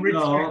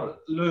 No,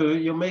 Lou,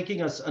 you're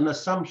making an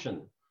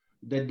assumption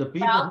that the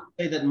people who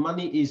say that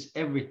money is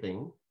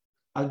everything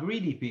are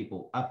greedy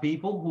people, are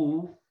people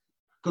who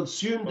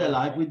consume their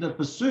life with the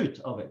pursuit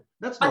of it.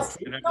 That's not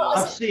true.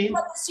 I've seen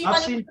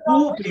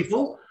poor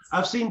people.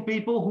 I've seen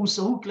people who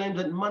claim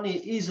that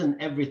money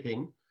isn't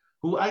everything,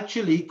 who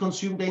actually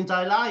consume their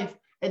entire life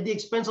at the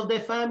expense of their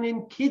family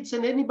and kids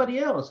and anybody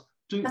else.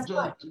 So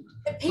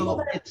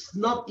it's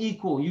not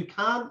equal. You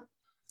can't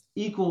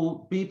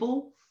equal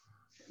people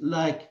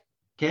like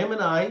Cam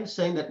and I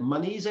saying that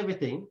money is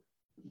everything,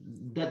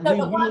 that we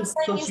will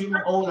consume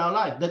all our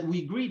life, that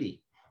we're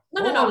greedy.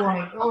 No. I I'm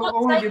not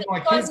want saying to that give my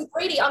you guys kids. are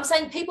greedy. I'm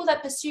saying people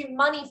that pursue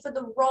money for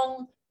the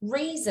wrong Yeah,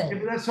 reason.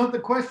 but that's not the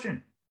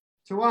question.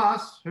 To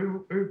us,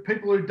 who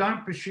people who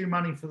don't pursue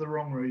money for the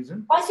wrong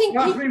reason. I think You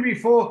asked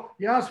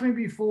me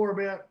before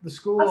about the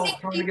school I was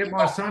trying to get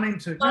my son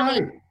into.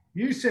 No,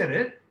 you said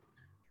it.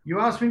 You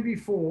asked me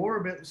before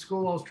about the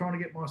school I was trying to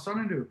get my son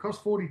into. It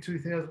cost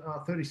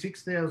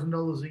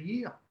 $36,000 a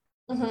year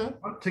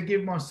to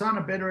give my son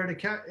a better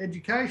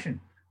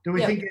education. Do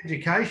we think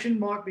education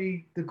might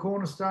be the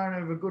cornerstone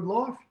of a good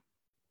life?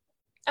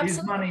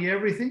 Absolutely. Is money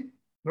everything?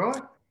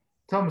 Right?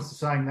 Thomas is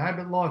saying no,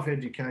 but life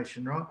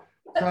education, right?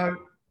 So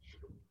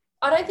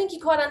I don't think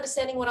you're quite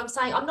understanding what I'm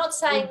saying. I'm not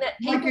saying that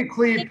make a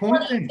clear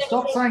point then.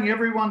 Stop saying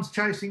everyone's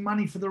chasing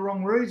money for the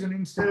wrong reason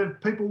instead of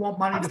people want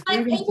money to feed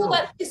themselves. People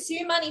that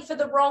pursue money for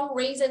the wrong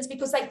reasons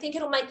because they think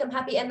it'll make them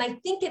happy and they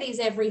think it is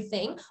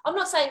everything. I'm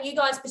not saying you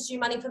guys pursue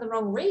money for the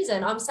wrong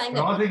reason. I'm saying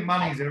that I think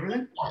money is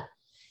everything.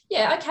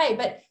 Yeah, okay,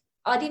 but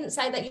I didn't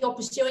say that you're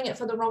pursuing it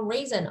for the wrong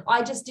reason.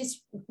 I just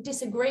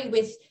disagree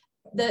with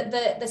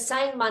the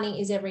saying money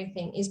is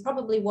everything is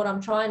probably what I'm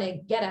trying to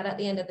get at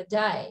the end of the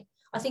day.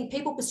 I think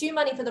people pursue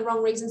money for the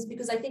wrong reasons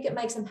because they think it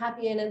makes them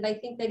happy and they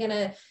think they're going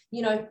to,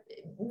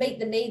 meet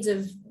the needs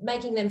of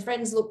making them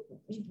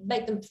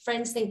make them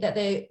friends think that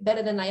they're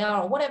better than they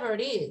are or whatever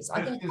it is.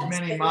 I think as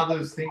many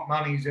mothers think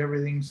money's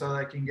everything so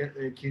they can get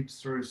their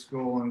kids through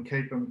school and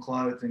keep them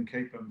clothed and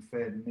keep them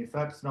fed. And if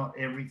that's not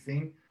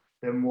everything,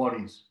 then what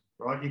is,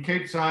 right? You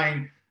keep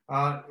saying,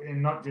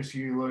 and not just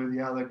you, Lou, the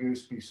other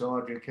goose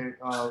beside you,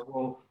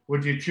 well,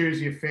 would you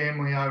choose your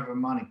family over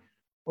money?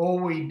 All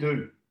we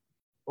do.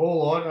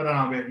 I don't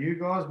know about you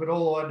guys, but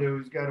all I do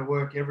is go to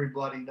work every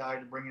bloody day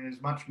to bring in as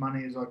much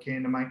money as I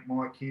can to make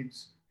my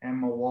kids and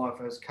my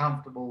wife as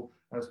comfortable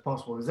as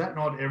possible. Is that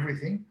not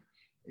everything?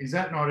 I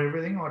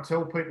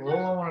tell people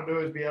all I want to do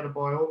is be able to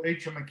buy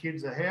each of my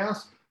kids a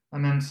house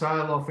and then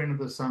sail off into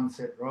the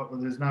sunset, right?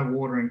 Where there's no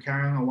water and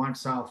carrying. I won't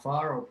sail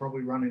far. I'll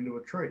probably run into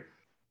a tree.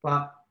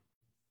 But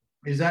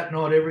is that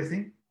not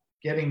everything?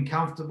 Getting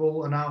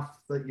comfortable enough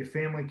that your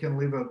family can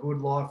live a good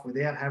life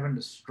without having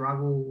to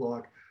struggle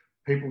like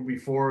people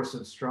before us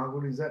had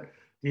struggled. Do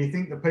you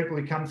think the people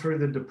who come through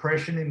the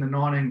Depression in the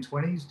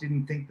 1920s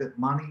didn't think that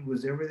money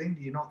was everything?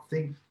 Do you not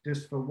think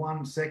just for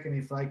 1 second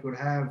if they could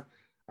have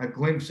a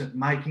glimpse at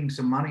making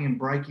some money and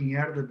breaking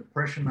out of the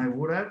Depression they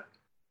would have?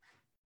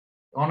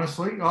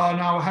 Honestly, oh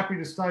no, we're happy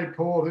to stay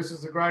poor. This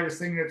is the greatest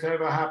thing that's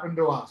ever happened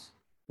to us.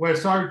 We're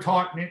so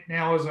tight-knit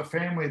now as a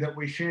family that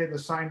we share the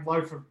same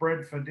loaf of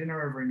bread for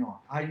dinner every night.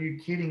 Are you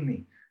kidding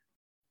me?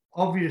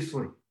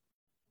 Obviously.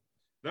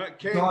 No,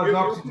 Ken,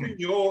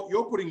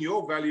 you're putting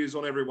your values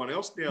on everyone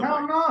else now. No,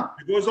 I'm not.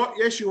 Because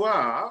yes, you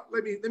are.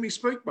 Let me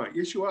speak, mate.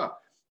 Yes, you are.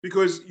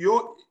 Because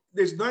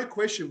there's no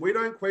question. We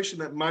don't question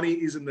that money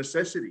is a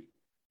necessity.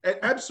 And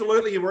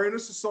absolutely, we're in a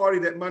society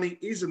that money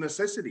is a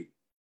necessity.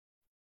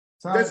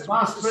 So that's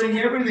must being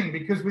everything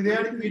because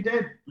without it, you're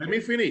dead. Let me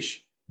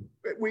finish.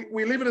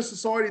 We live in a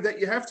society that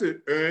you have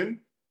to earn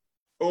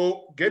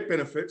or get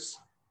benefits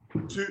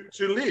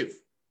to live.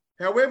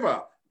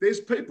 However,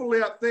 there's people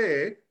out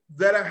there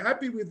that are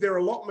happy with their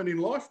allotment in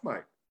life,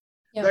 mate.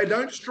 Yep. They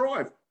don't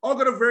strive. I've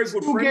got a very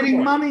good friend getting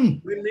of mine.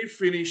 Money. Let me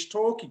finish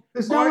talking.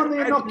 There's no one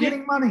there not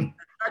getting money.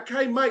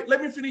 Okay, mate,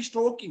 let me finish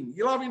talking.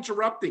 You love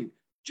interrupting.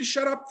 Just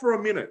shut up for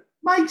a minute.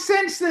 Makes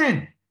sense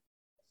then.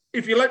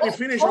 If you let me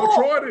finish, I'll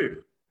try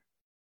to.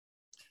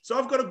 So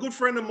I've got a good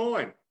friend of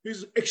mine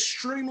who's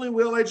extremely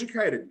well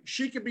educated.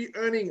 She could be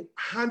earning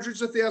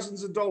hundreds of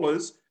thousands of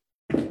dollars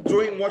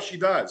doing what she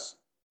does,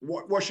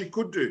 what she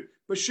could do.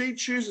 But she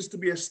chooses to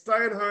be a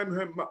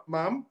stay-at-home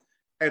mum,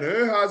 and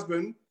her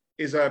husband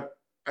is an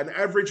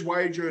average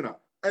wage earner.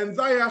 And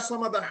they are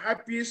some of the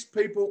happiest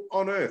people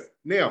on earth.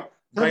 Now,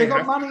 so they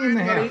got money in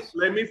the house.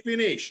 Let me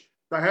finish.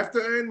 They have to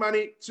earn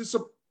money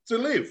to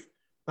live.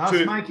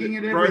 That's making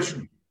it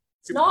everything.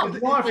 It's not.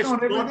 Life's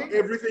not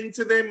everything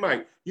to them,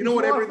 mate. You know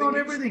what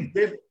everything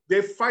is?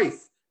 Their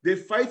faith. Their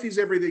faith is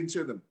everything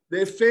to them.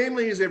 Their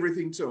family is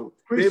everything to them.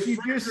 Chris, you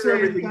just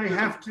said they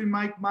have to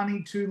make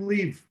money to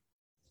live.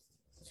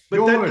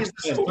 But that is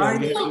the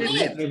story.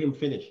 Let him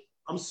finish.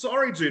 I'm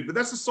sorry, dude, but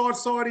that's the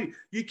society.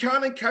 You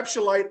can't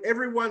encapsulate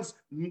everyone's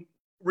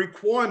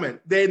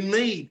requirement, their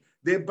need,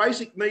 their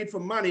basic need for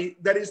money.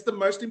 That is the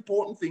most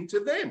important thing to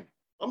them.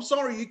 I'm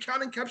sorry, you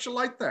can't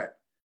encapsulate that.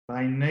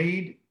 They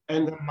need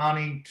the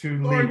money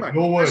to sorry, live. Mate.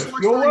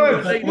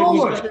 Your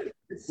words.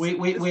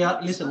 We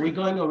are, listen, we're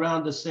going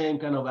around the same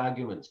kind of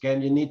arguments.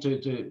 Ken, you need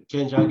to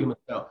change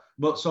arguments now.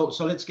 But so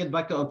let's get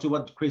back on to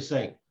what Chris is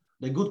saying.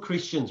 They're good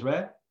Christians,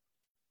 right?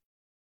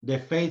 Their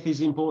faith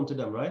is important to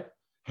them, right?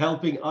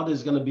 Helping others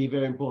is going to be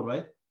very important,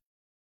 right?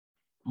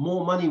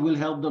 More money will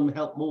help them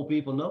help more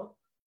people, no?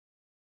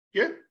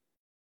 Yeah.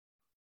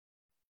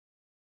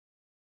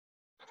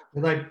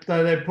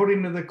 They put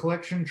into the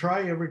collection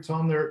tray every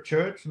time they're at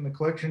church and the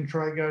collection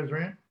tray goes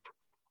around?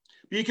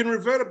 You can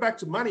revert it back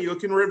to money or you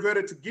can revert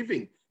it to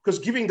giving because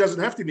giving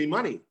doesn't have to be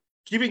money.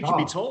 Giving can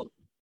be time.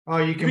 Oh,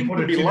 you can Giving put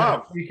can it be in.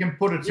 love. You can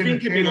put it in Giving a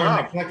can be tuner and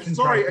a love. collection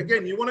Sorry, tray.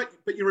 again, you want to,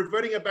 but you're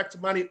reverting it back to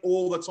money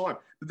all the time.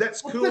 But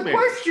that's What's cool, the man.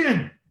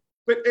 question?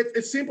 But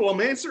it's simple.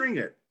 I'm answering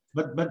it.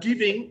 But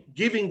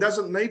Giving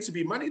doesn't need to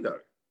be money, though.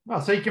 Oh,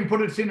 so you can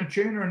put it in a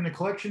tuner and the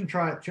collection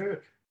tray at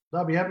church.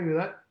 They'll be happy with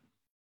that.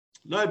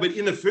 No, but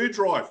in the food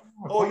drive.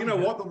 Oh, you know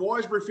what? The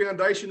Wisebury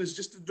Foundation is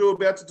just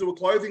about to do a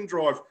clothing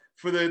drive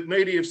for the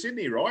needy of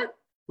Sydney, right?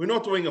 We're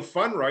not doing a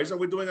fundraiser.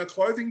 We're doing a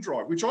clothing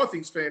drive, which I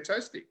think is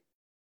fantastic,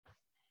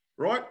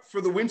 right?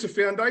 For the Winter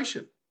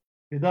Foundation.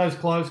 Did those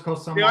clothes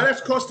cost some Now, money?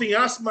 that's costing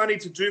us money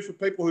to do for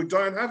people who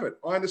don't have it.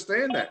 I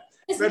understand that.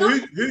 It's But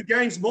not- who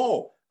gains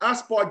more?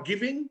 Us by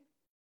giving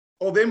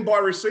or them by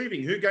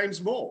receiving? Who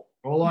gains more?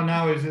 All I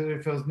know is that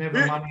if there was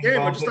never money Yeah, I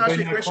involved, just there'd asked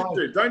be you a no question, clothes.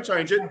 dude. Don't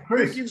change it. No,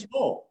 Chris. Who gives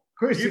more?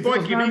 Chris, You if there by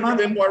was no giving or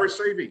them money, by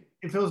receiving?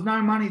 if there was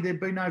no money, there'd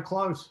be no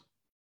clothes.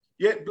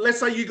 Yeah, but let's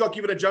say you got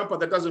given a jumper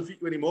that doesn't fit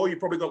you anymore. You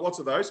probably got lots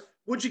of those.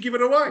 Would you give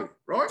it away,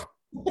 right?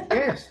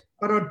 Yes,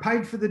 but I'd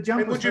paid for the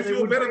jumper. would you so there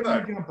feel would better be no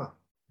though? jumper.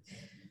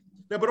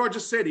 No, but I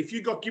just said if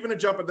you got given a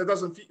jumper that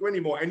doesn't fit you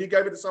anymore and you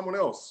gave it to someone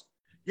else,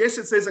 yes,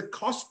 there's a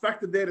cost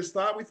factor there to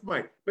start with,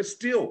 mate. But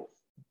still,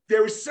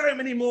 there is so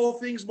many more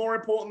things more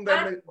important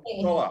than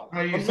the dollar.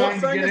 Are you I'm not saying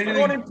to saying get it's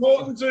anything- not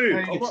important,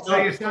 dude. So I'm not so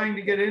you're saying saying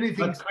to get anything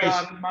But Chris-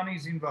 started,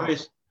 money's involved.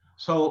 Chris,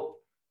 so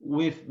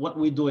with what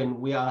we're doing,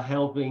 we are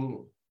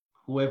helping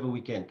whoever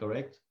we can,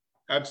 correct?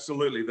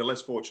 absolutely the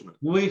less fortunate.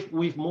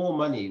 With more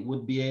money,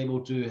 would be able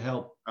to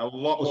help A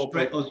lot more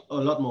people. a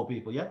lot more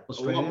people, yeah? A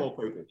Australia. lot more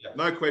people. Yeah.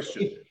 No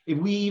question. If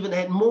we even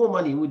had more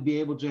money, we'd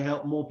be able to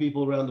help more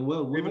people around the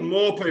world. wouldn't Even we?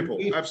 more people.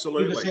 Do the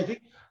Absolutely. same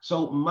thing.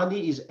 So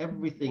money is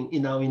everything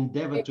in our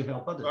endeavor to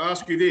help others. I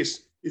ask you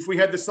this: if we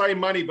had the same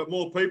money but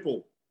more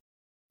people,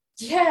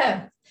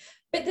 Yeah.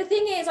 But the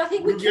thing is, I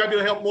think we we'd be able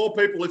to help more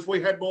people if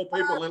we had more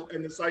people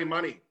and the same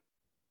money.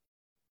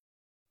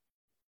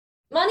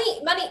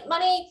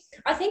 money.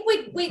 I think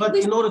But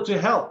in order to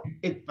help,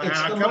 it's the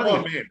Come money.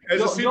 on, man.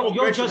 As a simple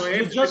question, I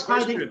answered your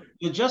question.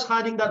 You're just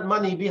hiding that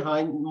money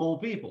behind more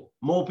people.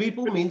 More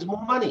people means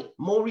more money,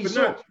 more But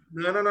resources.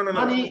 no.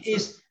 Money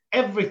is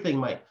everything,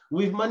 mate.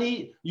 With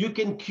money, you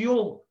can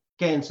cure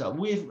cancer.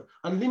 With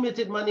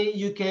unlimited money,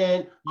 you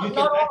can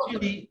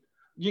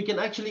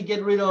actually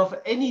get rid of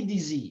any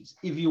disease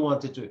if you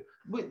wanted to.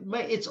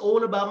 Mate, it's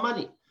all about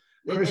money.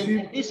 And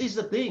this is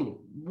the thing.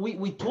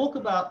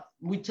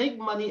 We take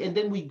money and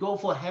then we go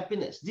for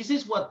happiness. This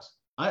is what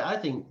I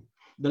think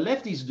the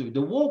lefties do,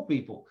 the woke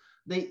people.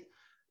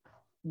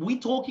 We're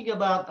talking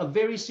about a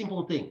very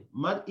simple thing.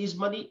 Is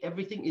money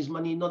everything? Is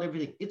money not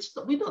everything?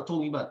 We're not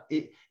talking about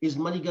is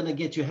money going to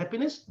get you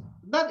happiness?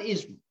 That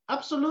is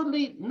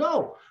absolutely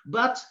no.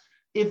 But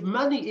if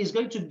money is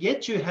going to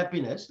get you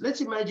happiness,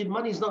 let's imagine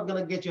money is not going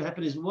to get you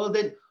happiness. Well,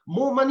 then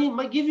more money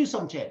might give you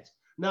some chance.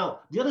 Now,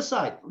 the other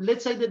side,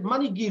 let's say that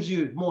money gives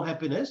you more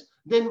happiness,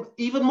 then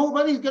even more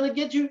money is going to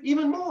get you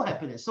even more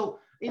happiness. So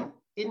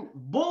in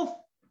both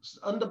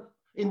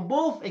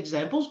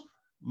examples,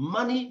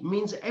 money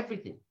means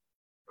everything.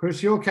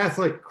 Chris, you're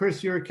Catholic.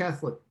 Chris, you're a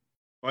Catholic.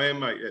 I am,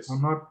 mate. Yes.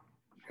 I'm not.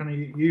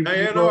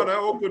 No,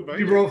 all good, mate.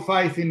 You brought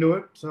faith into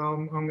it, so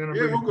I'm going to.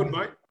 Yeah, all good,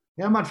 mate.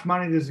 How much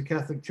money does the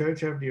Catholic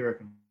Church have? Do you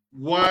reckon?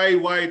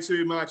 Way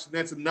too much, and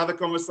that's another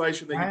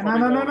conversation that you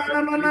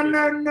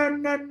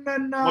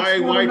No.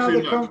 Way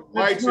too much.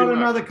 Way too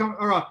much.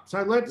 All right,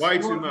 so let's. Way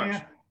too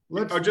much. A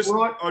lot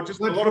of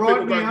people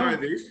don't know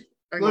this.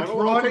 Hang on,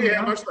 I'll tell you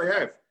how much they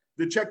have.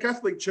 The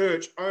Catholic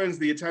Church owns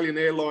the Italian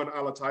airline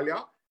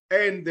Alitalia,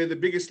 and they're the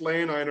biggest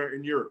landowner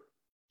in Europe.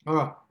 All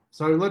right,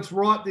 so let's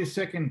right this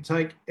second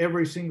take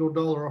every single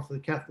dollar off the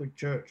Catholic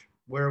Church.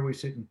 Where are we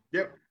sitting?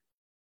 Yep.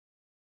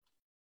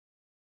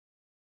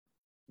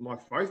 My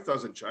faith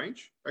doesn't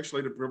change.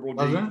 Actually,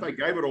 if they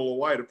gave it all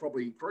away, it'd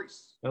probably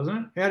increase. Doesn't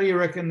it? How do you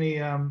reckon the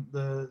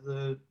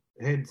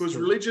heads? Because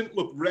religion,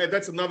 look,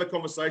 that's another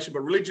conversation, but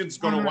religion's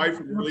gone away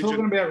from religion. I'm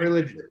talking about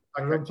religion.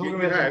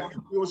 Okay,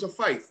 it was a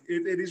faith.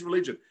 It is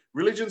religion.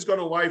 Religion's gone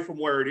away from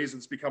where it is and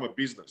it's become a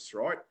business,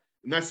 right?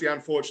 And that's the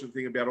unfortunate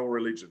thing about all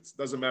religions.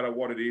 Doesn't matter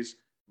what it is.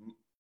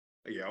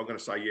 Yeah, I'm going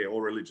to say, yeah,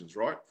 all religions,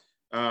 right?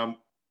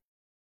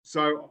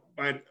 So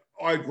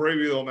I agree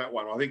with you on that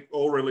one. I think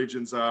all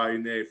religions are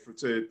in there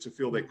to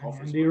fill their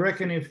coffers. And do you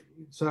reckon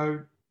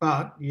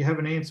but you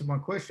haven't answered my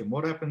question.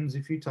 What happens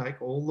if you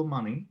take all the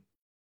money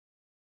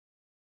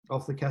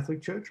off the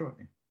Catholic Church right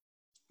now?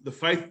 The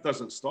faith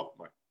doesn't stop,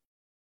 mate.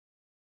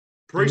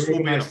 Priests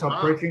will be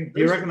stop preaching.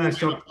 Do you reckon they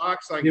stop?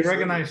 Do you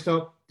reckon they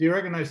stop? Do you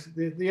reckon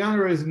the only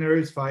reason there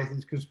is faith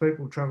is because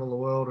people travel the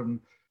world and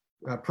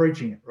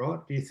preaching it, right?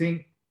 Do you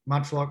think,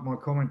 much like my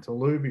comment to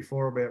Lou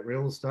before about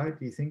real estate,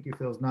 do you think if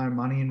there was no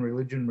money in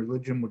religion,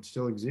 religion would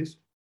still exist?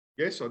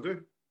 Yes, I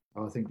do.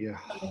 I think you're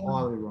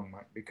highly wrong,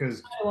 mate,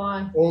 because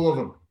Why? all of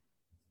them,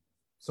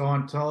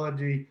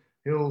 Scientology,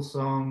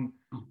 Hillsong,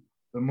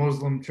 the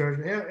Muslim church,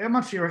 how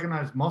much do you reckon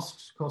those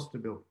mosques cost to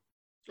build?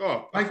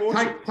 Oh,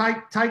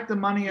 take the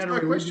money out of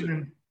no religion question.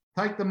 and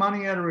take the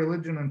money out of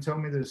religion and tell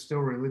me there's still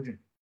religion.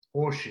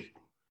 Horseshit.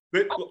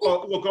 But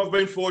look, I've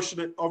been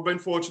fortunate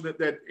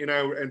that, you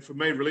know, and for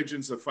me,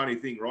 religion's a funny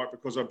thing, right?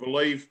 Because I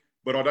believe,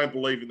 but I don't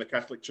believe in the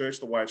Catholic Church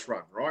the way it's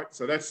run, right?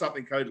 So that's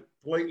something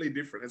completely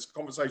different. It's a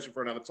conversation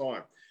for another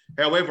time.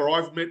 However,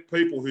 I've met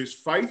people whose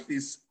faith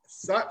is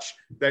such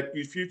that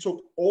if you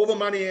took all the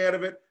money out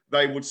of it,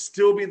 they would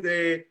still be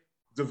there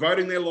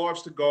devoting their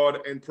lives to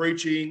God and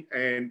preaching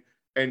and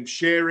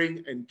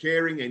sharing and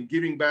caring and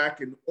giving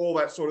back and all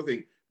that sort of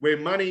thing. Where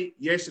money,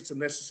 yes, it's a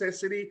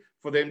necessity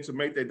for them to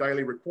meet their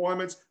daily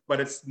requirements, but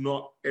it's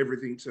not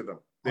everything to them.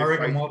 I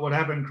reckon what would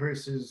happen,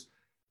 Chris, is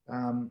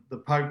the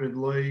Pope would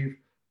leave.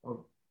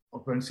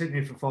 I've been sitting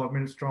here for 5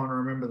 minutes trying to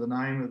remember the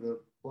name of the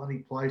bloody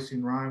place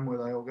in Rome where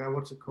they all go.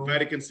 What's it called?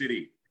 Vatican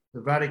City. The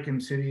Vatican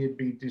City would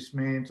be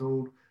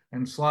dismantled,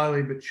 and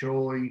slowly but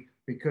surely,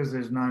 because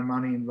there's no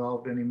money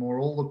involved anymore,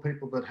 all the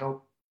people that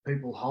help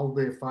people hold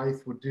their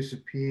faith would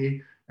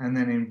disappear, and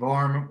then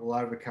environment will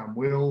overcome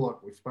will,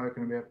 like we've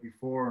spoken about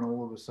before, and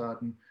all of a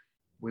sudden,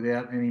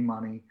 without any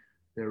money,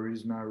 there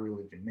is no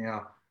religion.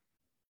 Now,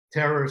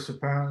 terrorists,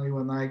 apparently,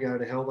 when they go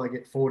to hell, they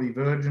get 40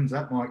 virgins.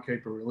 That might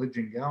keep a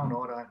religion going. I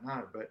don't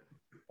know. But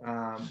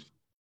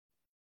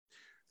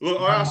look,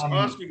 I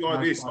ask you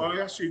guys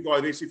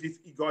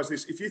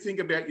this. If you think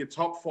about your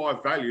top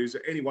 5 values,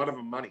 are any one of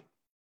them money?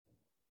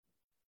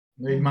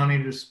 Need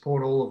money to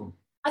support all of them.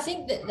 I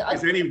think that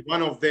is any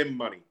one of them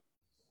money?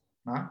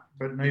 No,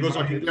 but because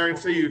I can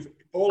guarantee you,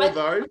 all of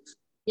those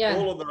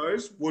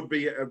would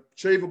be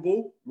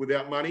achievable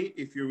without money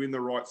if you're in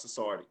the right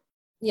society.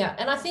 Yeah,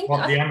 and I think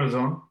the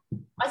Amazon.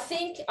 I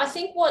think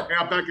what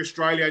outback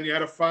Australia, and you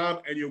had a farm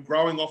and you're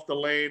growing off the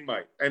land,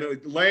 mate, and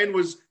the land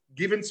was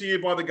given to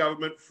you by the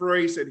government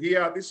free. Said,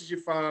 here, this is your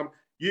farm.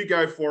 You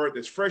go for it.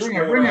 There's fresh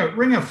water.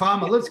 Ring a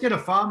farmer. Let's get a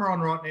farmer on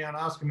right now and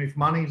ask him if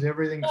money's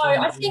everything. No,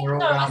 I think they're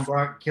all going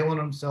broke, killing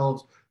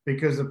themselves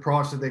because the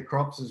price of their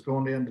crops has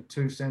gone down to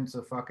 2 cents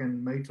a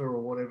fucking metre or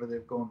whatever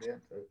they've gone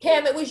down to.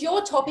 Cam, it was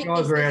your topic. You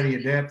guys are out of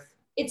your depth.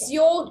 It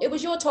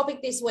was your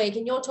topic this week,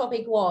 and your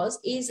topic was,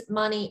 is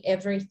money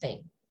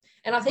everything?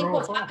 And I think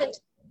what's happened,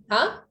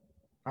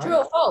 true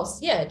or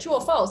false? Yeah, true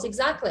or false,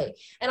 exactly.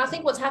 And I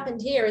think what's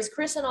happened here is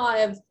Chris and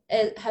I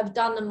have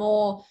done the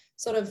more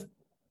sort of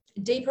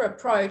deeper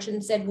approach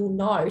and said, well,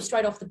 no,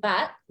 straight off the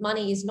bat,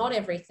 money is not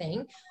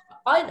everything.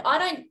 I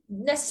don't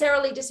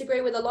necessarily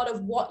disagree with a lot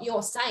of what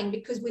you're saying,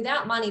 because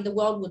without money, the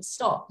world would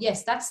stop.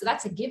 Yes, that's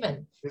a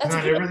given. That's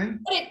not everything.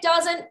 But it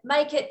doesn't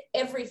make it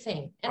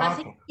everything. And I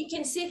think you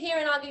can sit here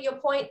and argue your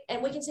point,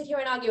 and we can sit here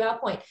and argue our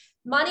point.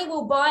 Money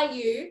will buy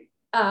you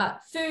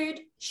food,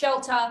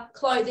 shelter,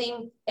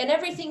 clothing, and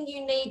everything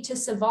you need to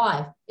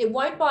survive. It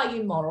won't buy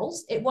you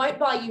morals. It won't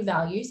buy you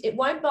values. It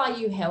won't buy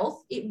you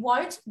health. It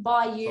won't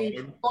buy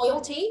you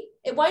loyalty.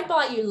 It won't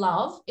buy you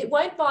love. It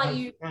won't buy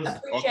you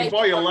appreciation. I can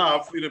buy you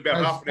love in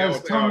about half an hour.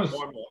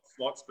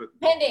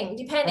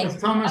 Depending. As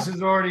Thomas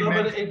has already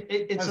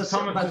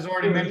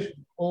mentioned,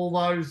 all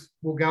those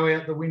will go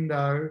out the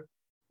window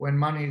when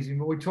money is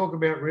involved. We talk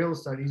about real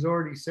estate. He's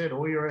already said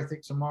all your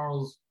ethics and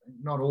morals,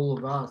 not all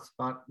of us,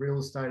 but real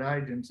estate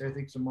agents,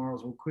 ethics and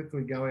morals will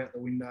quickly go out the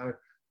window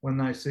when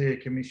they see a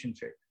commission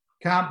check.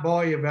 Can't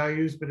buy your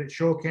values, but it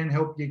sure can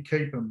help you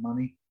keep them,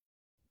 money.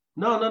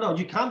 No.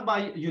 You can't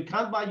buy your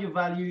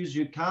values.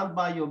 You can't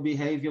buy your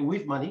behavior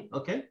with money.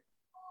 Okay.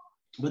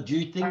 But do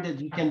you think that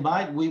you can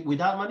buy it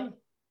without money?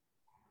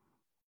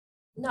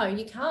 No,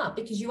 you can't,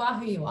 because you are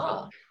who you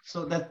are.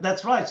 So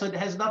that's right. So it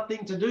has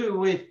nothing to do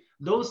with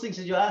those things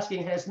that you're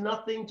asking. Has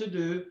nothing to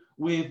do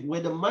with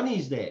whether money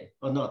is there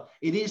or not.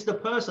 It is the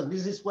person.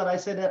 This is what I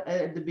said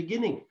at the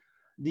beginning.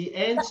 The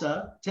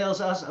answer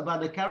tells us about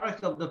the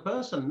character of the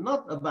person,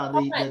 not about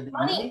the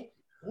money.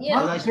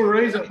 Yeah.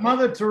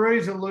 Mother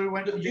Teresa, Lou,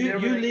 went to you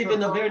live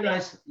in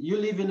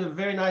a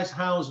very nice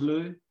house,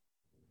 Lou.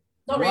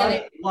 Not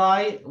really.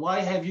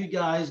 Why have you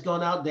guys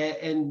gone out there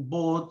and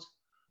bought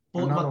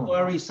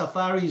Macquarie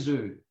Safari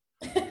Zoo?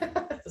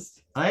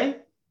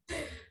 Right?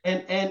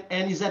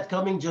 And is that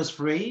coming just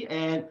free?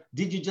 And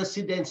did you just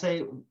sit there and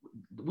say,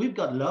 we've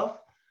got love?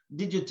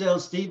 Did you tell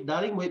Steve,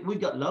 darling,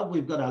 we've got love,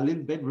 we've got our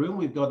little bedroom,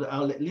 we've got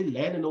our little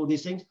land and all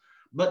these things?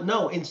 But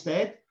no,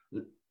 instead,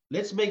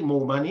 let's make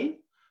more money,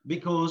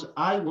 because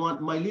I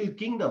want my little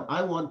kingdom.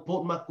 I want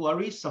Port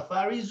Macquarie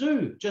Safari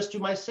Zoo just to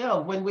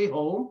myself. When we're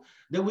home,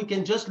 then we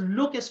can just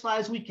look as far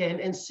as we can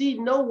and see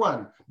no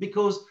one,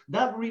 because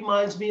that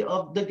reminds me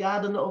of the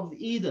Garden of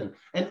Eden,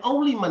 and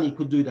only money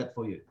could do that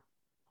for you.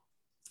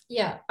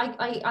 Yeah,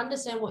 I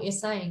understand what you're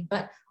saying,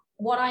 but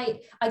what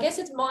I guess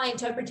it's my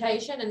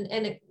interpretation,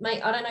 and it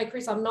may, I don't know,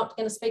 Chris, I'm not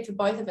going to speak for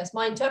both of us.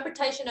 My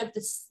interpretation of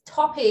this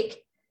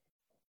topic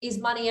is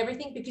money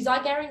everything, because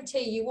I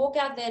guarantee you walk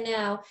out there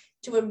now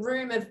to a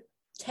room of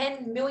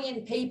 10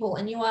 million people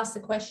and you ask the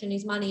question,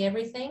 is money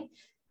everything?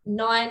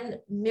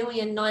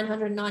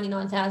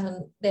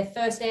 9,999,000, their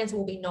first answer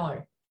will be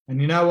no.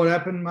 And you know what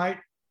happened, mate?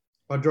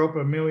 I drop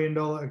a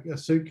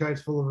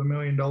suitcase full of $1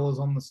 million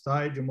on the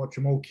stage and watch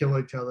them all kill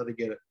each other to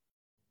get it.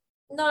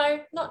 No,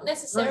 not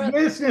necessarily.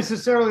 Yes,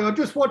 necessarily. I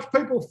just watch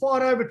people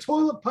fight over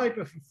toilet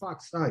paper, for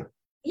fuck's sake.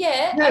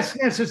 Yeah. Yes,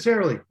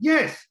 necessarily.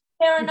 Yes.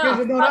 Fair Because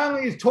enough. not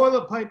only is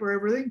toilet paper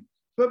everything,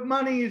 but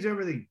money is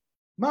everything.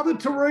 Mother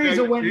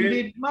Teresa went and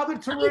did. Mother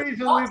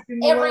Teresa lived in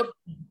the world.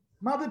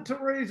 Mother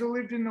Teresa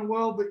lived in the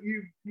world that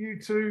you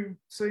two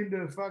seem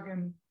to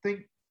fucking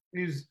think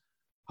is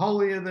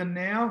holier than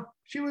now.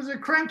 She was a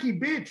cranky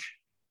bitch,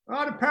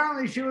 right?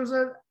 Apparently, she was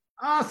an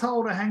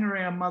asshole to hang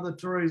around Mother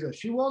Teresa.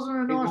 She wasn't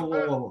a nice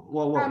person.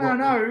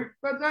 No.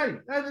 But hey,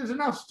 there's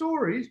enough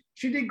stories.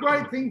 She did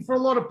great things for a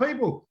lot of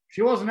people.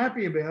 She wasn't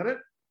happy about it.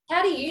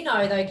 How do you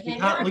know, though,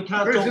 Ken? We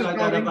can't talk like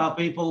that about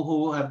people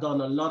who have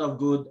done a lot of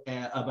good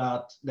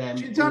about them.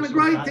 She's done a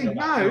great thing.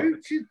 No,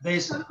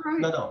 she's done great.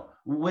 No.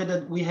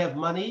 Whether we have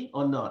money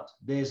or not,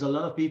 there's a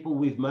lot of people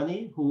with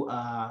money who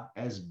are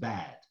as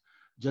bad,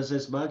 just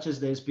as much as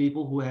there's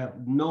people who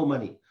have no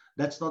money.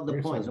 That's not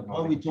the point. The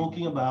point we're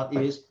talking about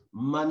is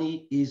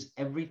money is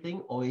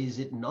everything, or is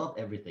it not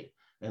everything?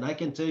 And I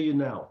can tell you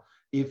now,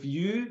 if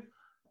you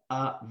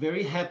are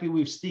very happy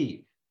with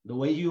Steve, the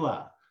way you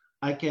are,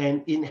 I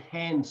can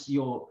enhance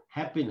your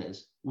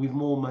happiness with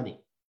more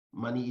money.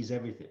 Money is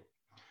everything.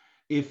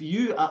 If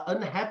you are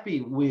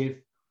unhappy with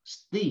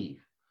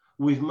Steve,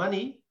 with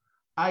money,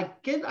 I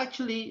can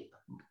actually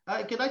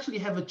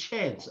have a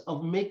chance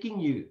of making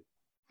you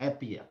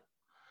happier.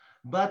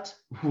 But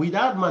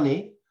without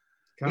money,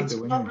 it's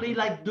probably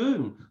like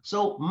doom.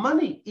 So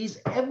money is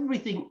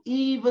everything,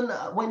 even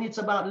when it's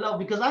about love,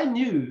 because I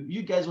knew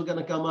you guys were going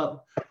to come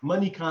up.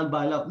 Money can't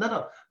buy love.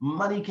 No,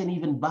 money can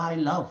even buy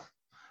love.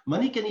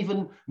 Money can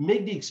even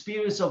make the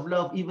experience of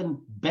love even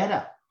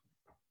better.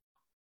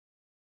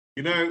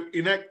 You know,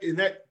 in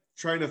that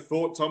train of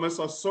thought, Thomas,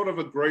 I sort of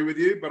agree with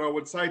you, but I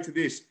would say to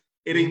this,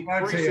 it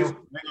increases,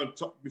 hang on,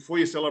 before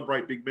you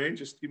celebrate, big man,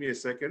 just give me a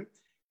second.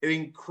 It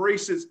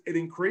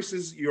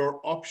increases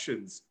your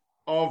options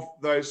of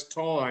those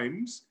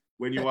times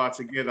when you are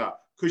together,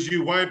 because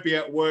you won't be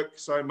at work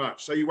so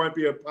much. So you won't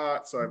be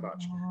apart so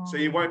much. So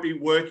you won't be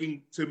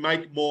working to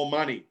make more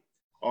money.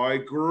 I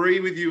agree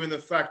with you in the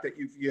fact that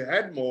if you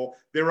had more,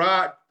 there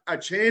are a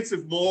chance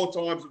of more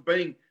times of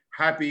being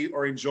happy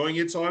or enjoying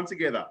your time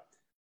together.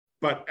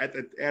 But at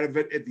the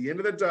end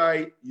of the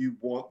day, you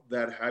want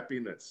that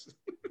happiness.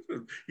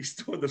 He's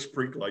doing the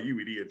sprinkler, you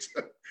idiot.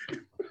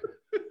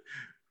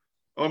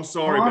 I'm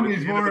sorry. Time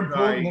is more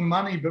important than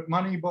money, but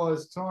money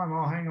buys time.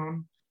 Oh, hang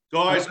on.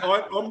 Guys,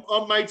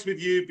 I'm mates with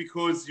you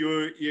because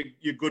you're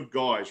good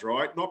guys,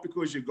 right? Not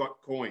because you've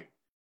got coin.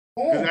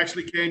 Because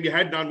actually, Cam, you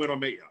had none when I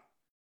met you.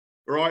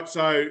 Right,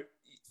 so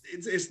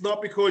it's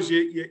not because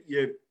you're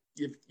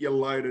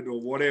loaded or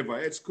whatever.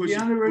 It's because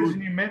the only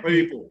reason you met me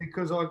is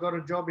because I got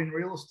a job in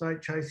real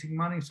estate chasing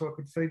money so I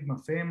could feed my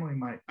family,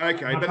 mate.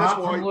 Okay, but that's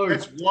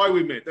why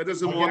we met. That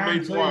doesn't mean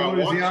why I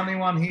was the only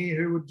one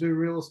here who would do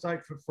real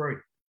estate for free.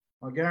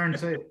 I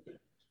guarantee it.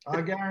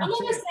 I guarantee. I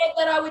never said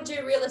that I would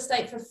do real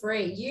estate for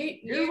free.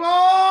 You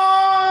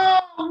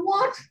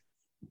what?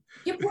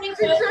 You're putting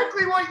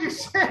exactly what you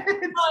said.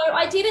 No,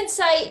 I didn't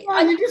say. No,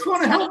 you just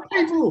want to help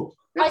people.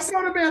 It's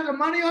not about the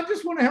money. I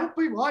just want to help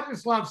people. I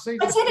just love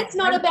seeing. I said it's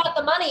not about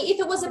the money. If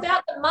it was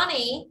about the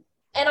money,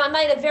 and I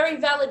made a very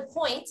valid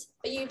point,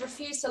 but you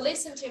refused to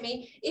listen to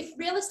me. If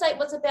real estate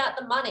was about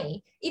the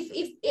money,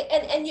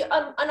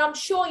 and I'm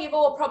sure you've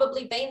all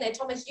probably been there,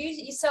 Thomas. You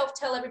yourself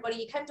tell everybody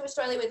you came to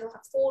Australia with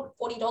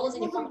 $40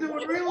 in your pocket.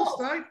 Doing real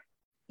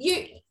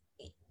estate.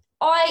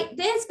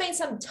 There's been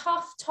some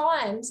tough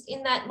times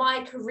in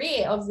my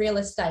career of real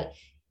estate.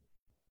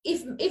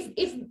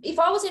 If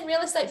I was in real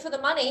estate for the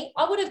money,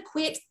 I would have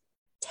quit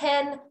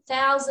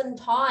 10,000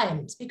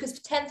 times, because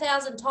for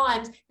 10,000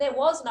 times there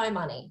was no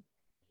money.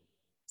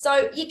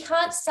 So you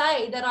can't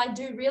say that I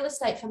do real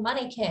estate for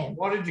money, Cam.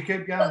 Why did you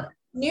keep going?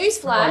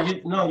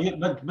 Newsflash.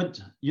 But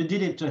you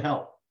did it to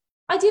help.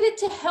 I did it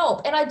to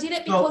help, and I did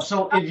it because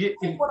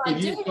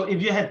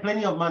if you had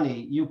plenty of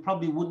money, you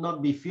probably would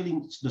not be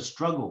feeling the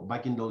struggle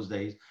back in those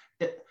days,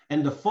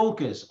 and the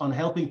focus on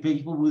helping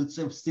people would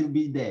still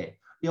be there.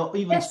 You're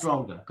even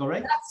stronger,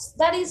 correct?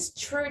 That is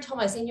true,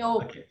 Thomas.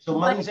 So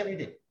money's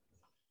everything.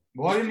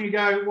 Why didn't you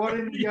go? I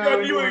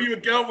knew where you were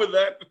going with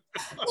that.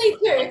 Me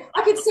too.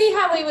 I could see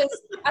how he was.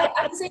 I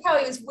could see how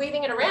he was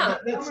weaving it around.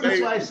 That's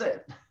why I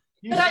said.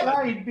 You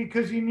stayed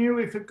because you knew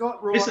if it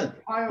got right. Listen,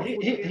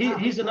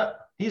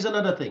 here's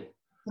another thing.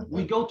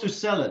 We go to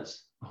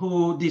sellers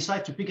who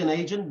decide to pick an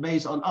agent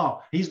based on,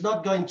 he's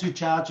not going to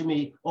charge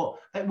me, or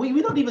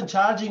we're not even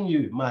charging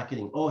you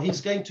marketing, or he's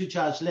going to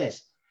charge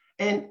less.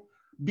 And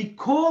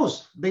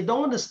because they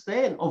don't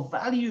understand or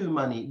value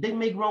money, they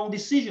make wrong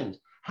decisions.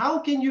 How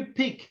can you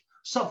pick,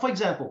 so for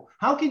example,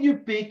 how can you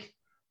pick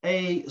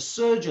a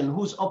surgeon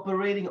who's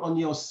operating on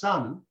your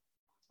son,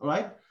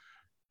 right?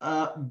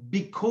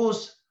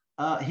 Because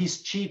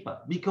he's cheaper,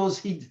 because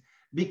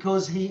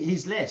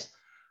he's less.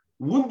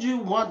 Wouldn't you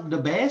want the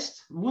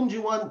best? Wouldn't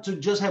you want to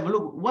just have a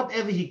look,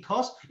 whatever he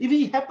costs? If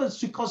he happens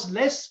to cost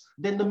less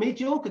than the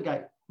mediocre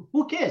guy,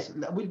 who cares?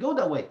 We'll go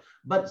that way.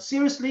 But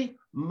seriously,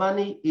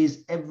 money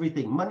is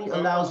everything. Money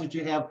allows you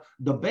to have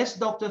the best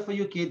doctor for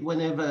your kid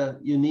whenever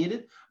you need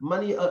it.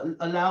 Money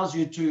allows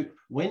you to,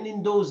 when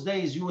in those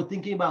days you were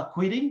thinking about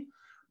quitting,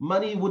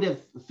 money would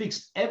have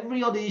fixed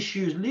every other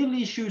issues, little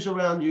issues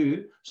around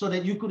you, so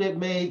that you could have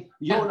made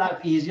your life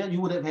easier. You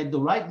would have had the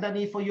right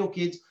nanny for your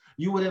kids.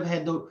 You would have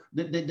had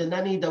the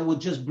nanny that would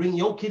just bring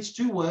your kids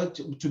to work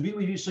to be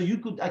with you, so you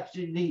could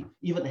actually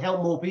even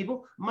help more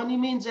people. Money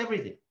means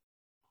everything.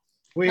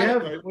 We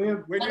have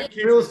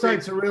real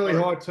estate's a really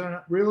high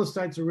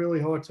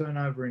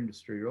turnover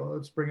industry, right?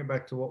 Let's bring it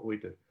back to what we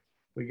do.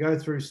 We go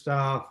through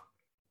staff,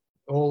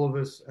 all of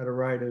us, at a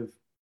rate of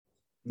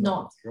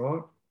knots,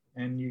 right?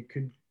 And you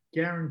could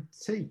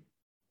guarantee,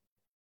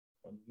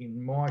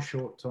 in my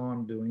short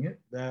time doing it,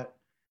 that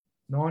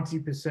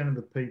 90% of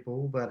the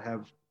people that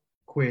have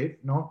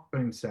quit, not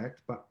been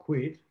sacked, but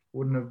quit,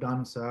 wouldn't have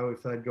done so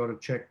if they'd got a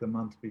check the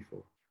month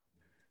before.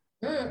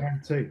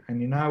 Guarantee.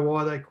 And you know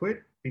why they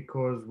quit?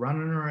 Because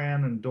running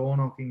around and door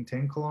knocking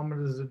 10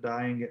 kilometres a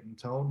day and getting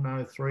told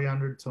no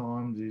 300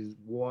 times is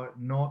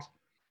not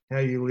how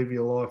you live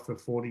your life for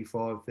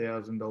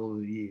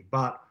 $45,000 a year.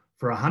 But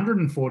for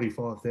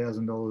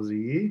 $145,000 a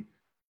year,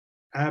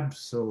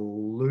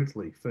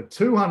 absolutely. For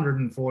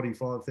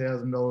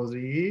 $245,000 a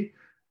year,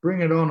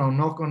 bring it on. I'll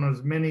knock on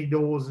as many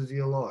doors as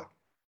you like.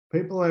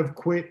 People have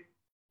quit.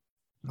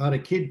 I had a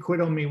kid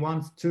quit on me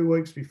once 2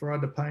 weeks before I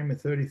had to pay him a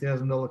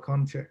 $30,000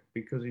 contract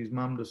because his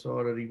mum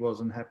decided he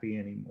wasn't happy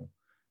anymore.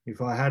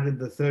 If I had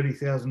the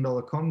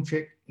 $30,000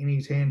 contract in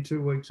his hand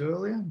 2 weeks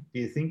earlier, do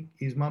you think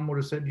his mum would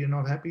have said you're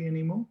not happy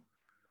anymore?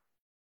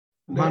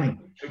 Money.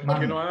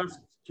 Can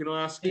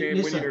I ask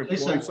Cam, when you're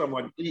employing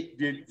someone,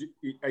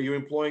 are you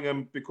employing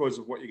them because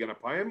of what you're going to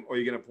pay them, or are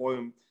you going to employ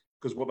them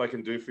because of what they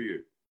can do for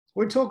you?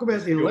 We talk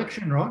about the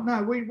election, right?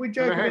 No, we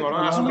joke. No, hang on,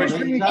 I'm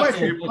answering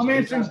your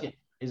question.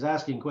 He's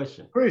asking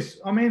question. Chris,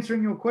 I'm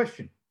answering your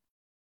question.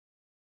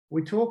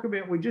 We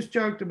just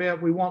joked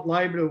about we want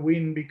Labor to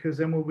win because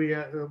then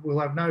we'll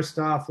have no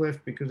staff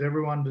left because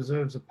everyone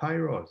deserves a pay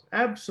rise.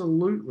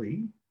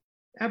 Absolutely.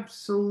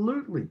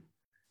 Absolutely.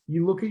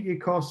 You look at your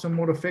costs and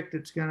what effect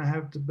it's going to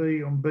have to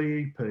be on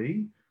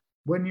BEP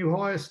when you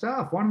hire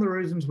staff. One of the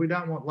reasons we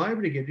don't want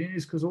Labor to get in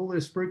is because all they're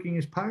spruiking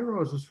is pay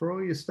rises for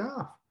all your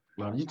staff.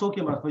 Well, you're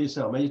talking about for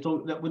yourself, man.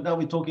 Now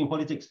we're talking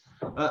politics.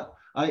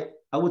 I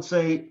would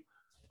say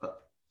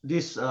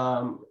this,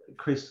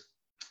 Chris,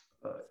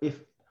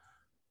 if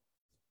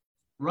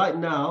right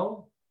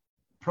now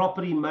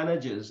property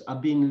managers are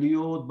being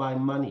lured by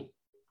money,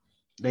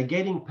 they're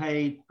getting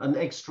paid an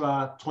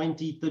extra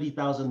 $20,000,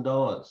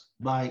 $30,000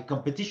 by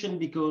competition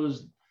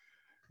because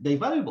they're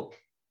valuable.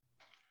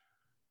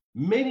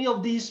 Many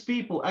of these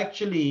people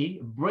actually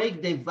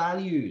break their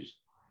values.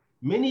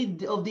 Many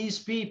of these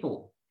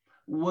people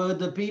were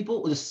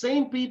the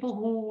same people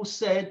who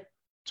said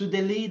to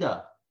the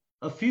leader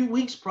a few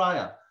weeks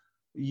prior,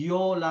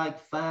 "You're like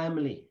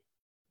family.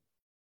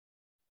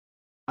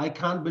 I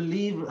can't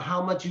believe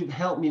how much you've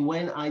helped me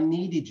when I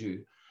needed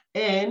you."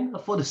 And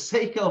for the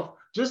sake of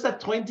just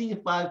that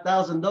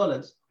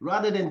 $25,000,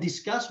 rather than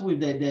discuss with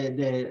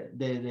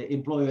the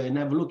employer and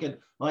have a look at,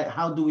 like,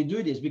 how do we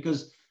do this?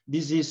 Because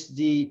this is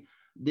the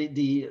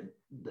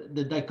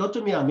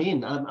dichotomy I'm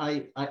in.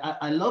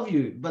 I love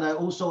you, but I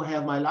also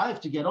have my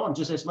life to get on,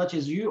 just as much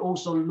as you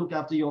also look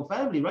after your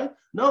family, right?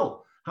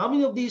 No. How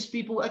many of these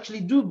people actually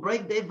do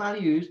break their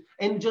values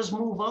and just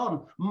move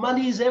on?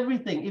 Money is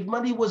everything. If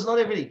money was not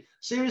everything,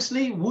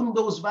 seriously, wouldn't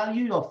those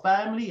values of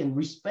family and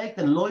respect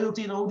and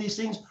loyalty and all these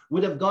things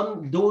would have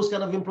gotten those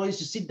kind of employees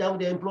to sit down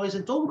with their employees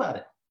and talk about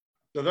it?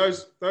 So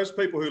those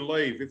people who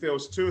leave, if there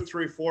was 2 or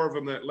 3 or 4 of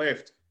them that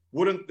left,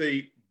 wouldn't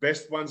the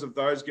best ones of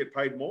those get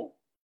paid more?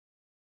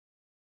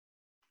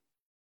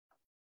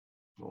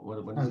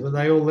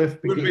 They all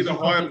left because would be the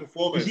higher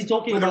performers. Is he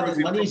talking about that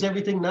money is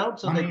everything now?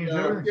 So money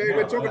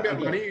we're talking about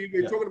money.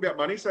 We're talking about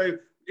money. So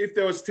if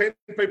there was 10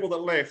 people that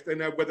left, and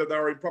whether they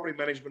were in property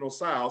management or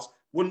sales,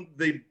 wouldn't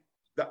the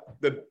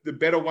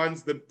better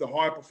ones, the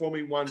higher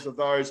performing ones of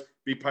those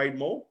be paid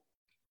more?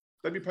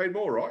 They'd be paid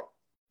more, right?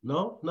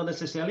 No, not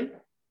necessarily.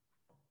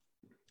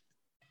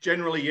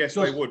 Generally, yes,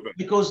 they would. But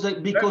because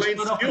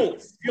skill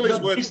is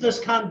the business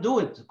can't do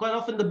it. Quite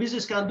often, the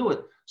business can't do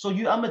it. So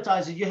you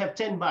amortize it. You have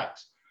 $10.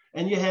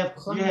 And you have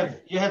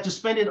to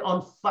spend it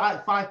on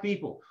five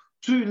people.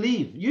 2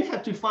 leave. You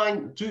have to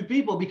find 2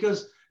 people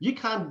because you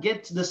can't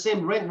get the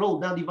same rent roll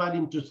now divided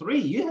into 3.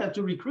 You have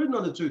to recruit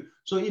another 2.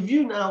 So if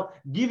you now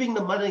giving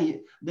the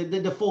money, the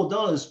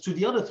 $4 to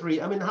the other 3,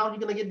 I mean, how are you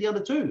going to get the other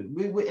 2?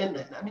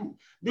 And I mean,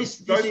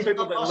 this is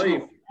not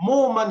possible.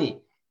 More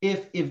money.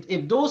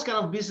 If those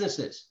kind of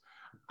businesses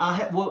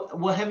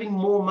were having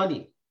more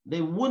money,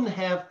 they wouldn't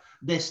have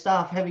their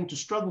staff having to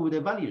struggle with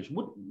their values,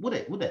 would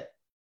they?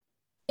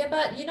 Yeah,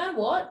 but you know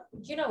what?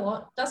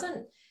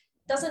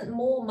 Doesn't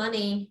more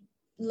money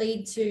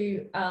lead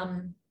to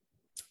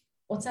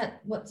what's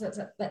that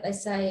that they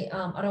say?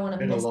 I don't want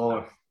to miss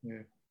life.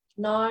 Yeah.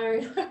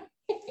 No.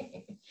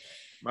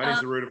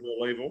 Money's the root of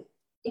all evil.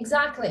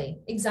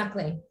 Exactly. It's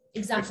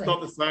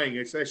not the saying.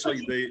 It's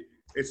actually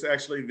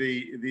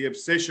the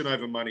obsession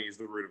over money is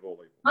the root of all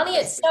evil. Money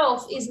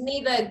itself is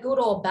neither good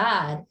or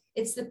bad.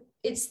 It's the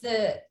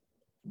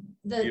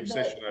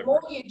the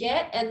more you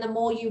get and the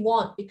more you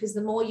want, because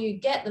the more you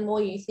get, the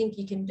more you think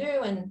you can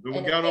do. And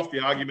we're going off the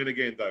argument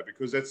again, though,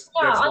 because that's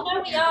I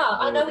know we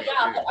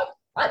are.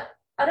 But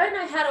I don't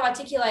know how to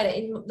articulate it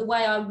in the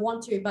way I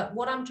want to, but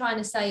what I'm trying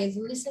to say is,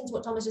 listening to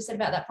what Thomas just said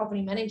about that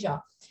property manager.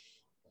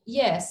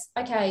 Yes,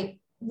 okay,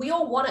 we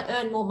all want to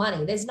earn more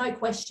money. There's no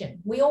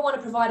question. We all want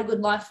to provide a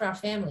good life for our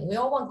family. We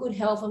all want good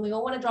health, and we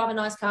all want to drive a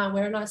nice car and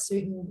wear a nice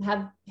suit and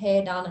have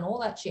hair done and all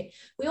that shit.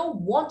 We all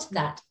want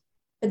that,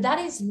 but that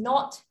is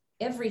not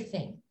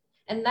everything.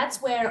 And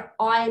that's where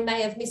I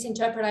may have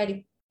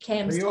misinterpreted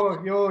Cam's.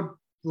 You're a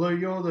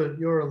leader,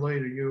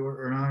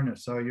 you're an owner,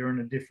 so you're in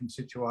a different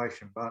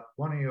situation. But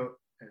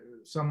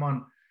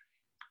someone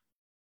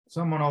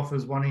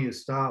offers one of your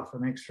staff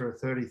an extra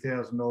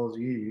 $30,000 a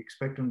year, you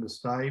expect them to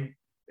stay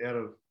out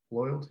of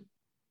loyalty?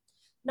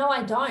 No,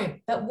 I don't.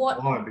 But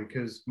what? Why?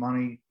 Because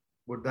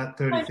would that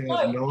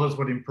 $30,000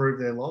 would improve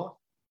their life?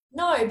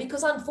 No,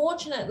 because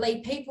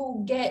unfortunately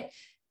people get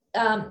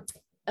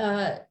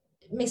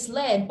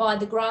misled by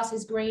the grass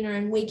is greener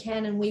and we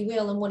can and we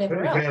will and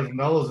whatever else.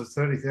 $30,000 is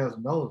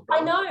 $30,000.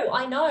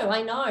 I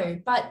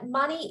know. But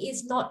money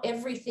is not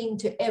everything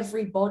to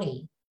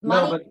everybody.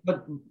 Money.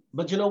 No,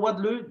 but you know what,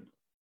 Lou?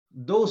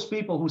 Those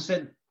people who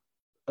said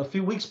a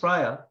few weeks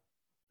prior,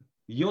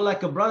 you're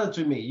like a brother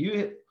to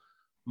me.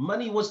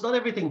 Money was not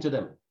everything to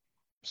them.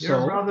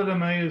 You're a brother to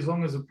me as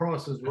long as the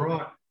price is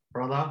right,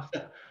 brother.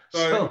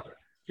 So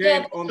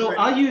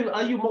are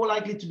you more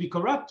likely to be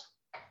corrupt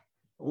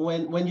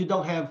when you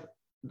don't have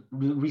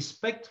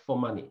respect for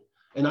money?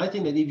 And I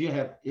think that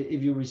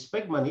if you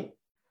respect money,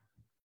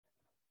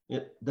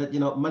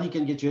 that money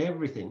can get you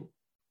everything.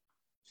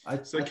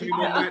 If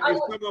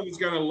someone was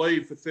going to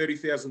leave for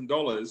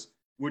 $30,000,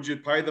 would you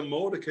pay them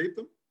more to keep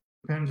them?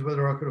 Depends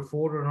whether I could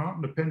afford it or not.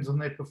 It depends on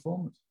their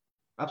performance.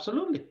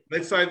 Absolutely.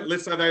 Let's say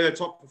they're the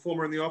top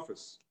performer in the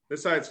office.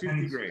 Let's say it's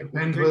 50 grand.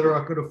 Depends whether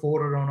I could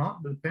afford it or not.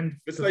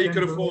 Let's say you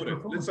could afford it.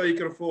 Let's say you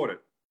could afford it.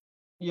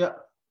 Yeah,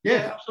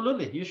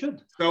 absolutely. You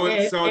should. So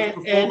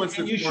performance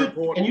is more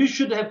important. And you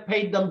should have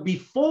paid them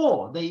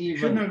before they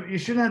even. You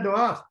shouldn't have to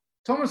ask.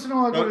 Thomas and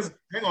I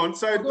hang on.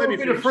 So let me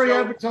finish. Free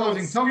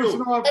advertising. Thomas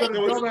and I have got a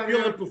job out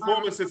skill and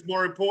performance that's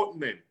more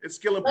important then. It's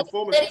skill and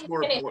performance that's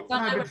more important.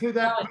 No, but to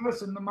that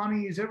person, the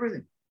money is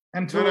everything.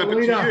 And to a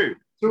leader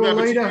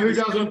who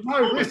doesn't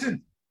know,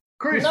 listen,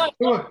 Chris,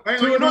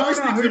 you're not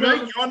listening to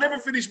me. I'll never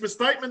finish my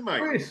statement,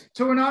 mate. Chris,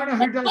 to an owner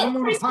who doesn't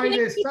want to pay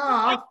their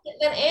staff,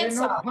 they're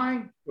not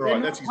paying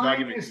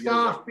their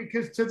staff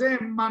because to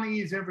them, money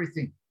is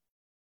everything.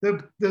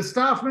 The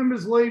staff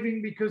members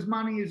leaving because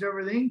money is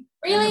everything.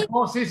 Really? And the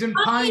boss isn't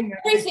paying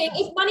everything.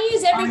 If money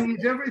is everything. Money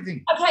is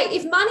everything. Okay,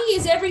 if money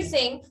is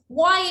everything,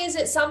 why is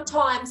it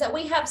sometimes that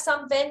we have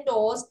some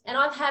vendors, and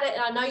I've had it,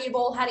 and I know you've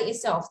all had it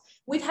yourself.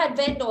 We've had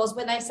vendors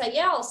where they say,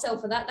 yeah, I'll sell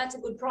for that. That's a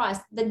good price.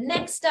 The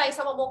next day,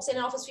 someone walks in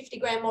and offers 50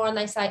 grand more, and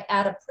they say,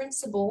 out of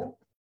principle,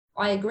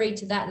 I agreed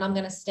to that, and I'm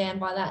going to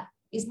stand by that.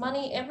 Is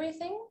money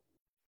everything?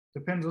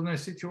 Depends on their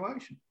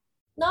situation.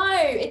 No,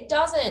 it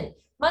doesn't.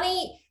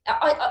 Money,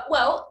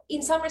 well,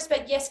 in some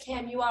respect, yes,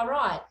 Cam, you are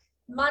right.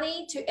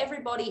 Money to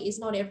everybody is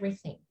not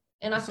everything.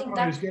 And I think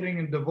that's getting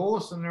a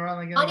divorce and they're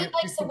only going to get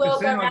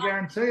 50%, I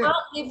guarantee it. You can't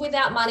live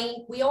without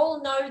money. We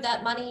all know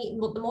that money,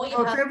 the more you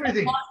have, the more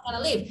you're going to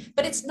live.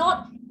 But it's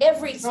not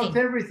everything. It's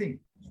everything.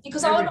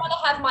 Because I would rather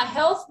have my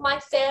health, my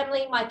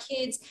family, my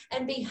kids,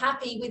 and be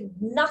happy with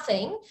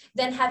nothing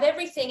than have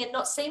everything and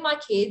not see my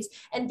kids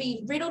and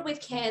be riddled with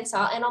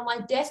cancer and on my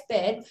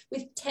deathbed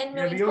with 10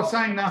 million. You're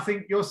saying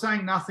nothing. You're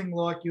saying nothing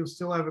like you'll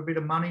still have a bit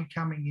of money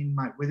coming in,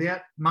 mate.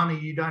 Without money,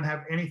 you don't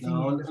have anything.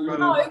 No.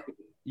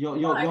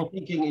 Your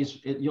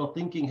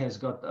thinking has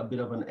got a bit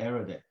of an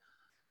error there.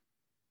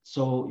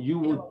 So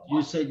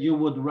you said you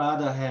would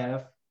rather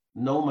have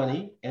no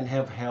money and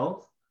have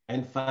health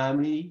and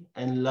family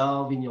and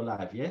love in your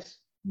life, yes?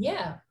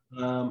 Yeah.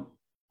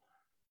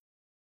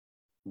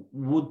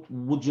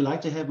 Would you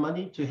like to have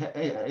money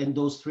to in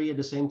those three at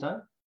the same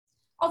time?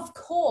 Of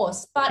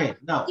course, but okay.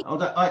 Now, all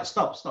right,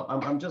 stop.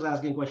 I'm just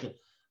asking a question.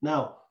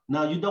 Now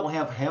you don't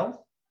have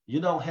health,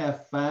 you don't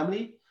have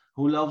family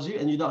who loves you,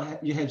 and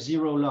you have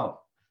zero love.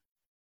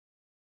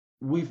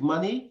 With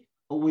money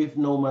or with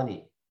no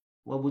money,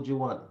 what would you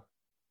want?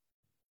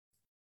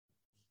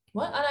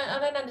 What? I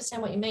don't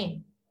understand what you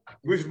mean.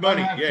 With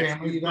money, yes.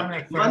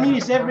 Money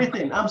is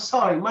everything. I'm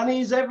sorry,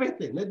 money is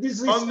everything.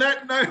 This is on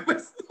that note,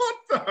 it's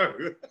not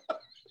though.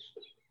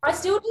 I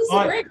still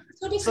disagree.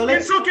 So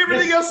let's took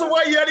everything else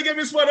away. You only gave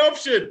us one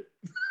option.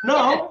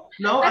 No.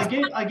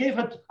 I gave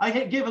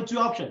her two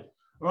options.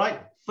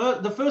 Right.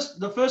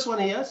 The first one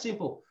here,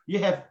 simple. You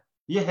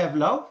have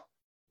love,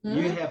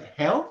 you have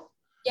health,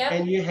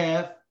 and you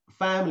have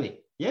family.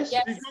 Yes.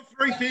 You've got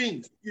three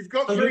things.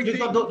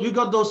 You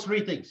got those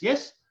three things.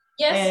 Yes.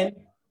 Yes. And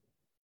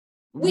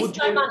with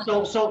no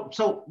money.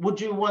 So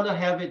would you want to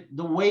have it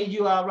the way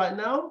you are right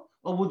now,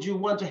 or would you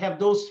want to have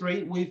those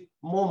three with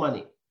more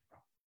money?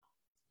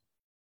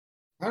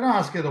 Don't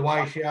ask her the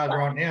way she is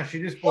right now. She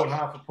just bought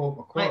half a Port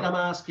Macquarie. Mate, I'm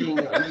asking.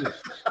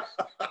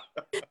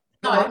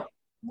 No.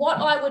 what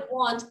I would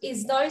want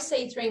is those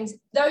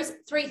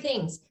three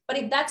things. But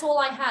if that's all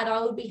I had,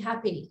 I would be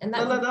happy. And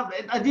that no,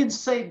 I didn't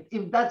say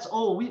if that's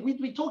all.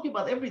 We talk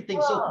about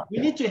everything. So we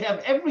need to have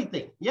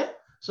everything. Yeah.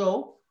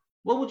 So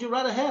what would you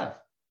rather have?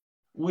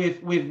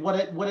 With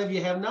whatever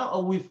you have now,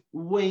 or with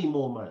way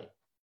more money?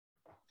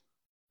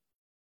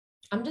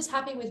 I'm just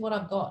happy with what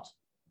I've got.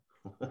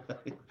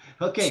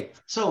 Okay,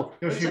 so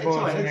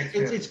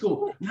it's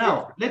cool.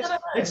 Now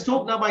let's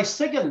talk now. My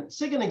second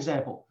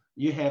example.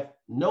 You have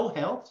no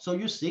health, so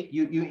you're sick.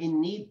 You're in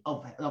need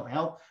of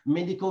help,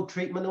 medical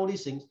treatment, all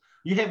these things.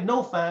 You have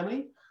no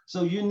family,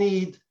 so you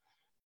need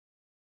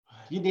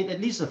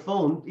at least a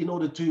phone in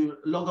order to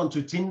log on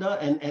to Tinder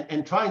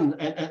and try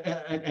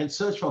and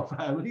search for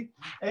family.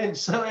 And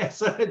so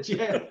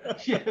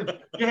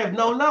you have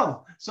no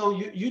love, so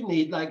you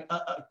need like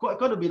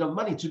quite a bit of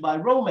money to buy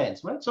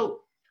romance, right?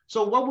 So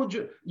what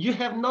would you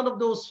have none of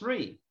those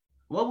three?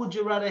 What would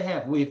you rather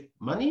have, with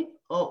money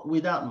or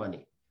without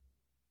money?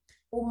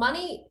 Well,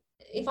 money,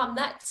 if I'm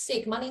that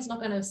sick, money's not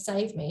going to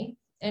save me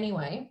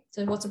anyway.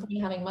 So what's the point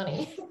of having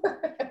money?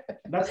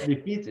 That's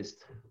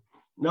defeatist.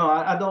 No,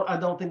 I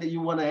don't think that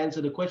you want to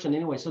answer the question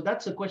anyway. So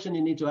that's a question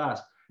you need to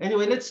ask.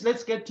 Anyway,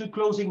 let's get to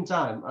closing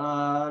time.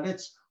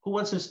 Who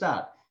wants to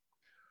start?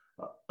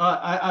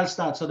 I'll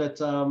start so that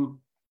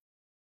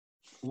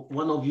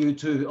one of you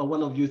two or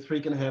one of you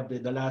three can have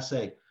the last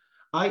say.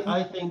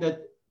 I think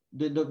that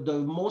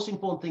the most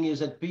important thing is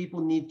that people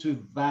need to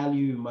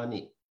value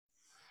money.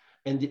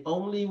 And the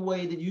only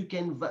way that you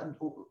can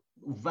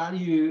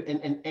value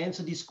and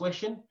answer this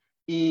question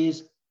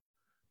is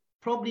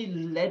probably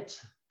let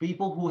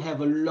people who have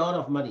a lot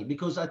of money,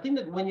 because I think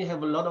that when you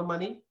have a lot of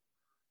money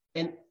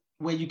and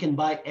where you can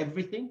buy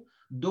everything,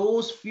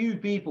 those few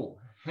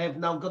people have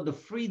now got the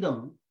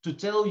freedom to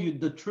tell you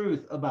the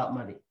truth about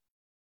money,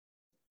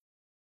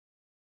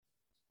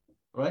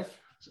 right?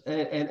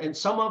 And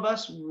some of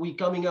us, we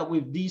coming up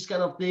with these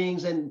kind of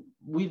things, and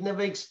we've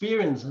never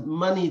experienced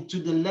money to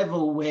the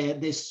level where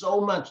there's so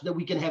much that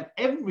we can have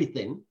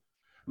everything.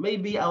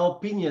 Maybe our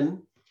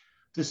opinion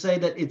to say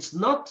that it's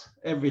not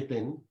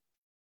everything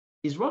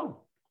is wrong.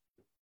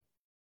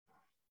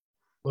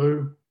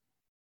 Lou,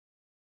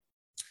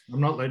 I'm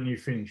not letting you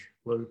finish,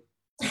 Lou.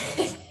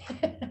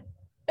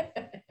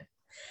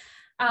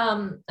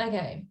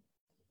 Okay.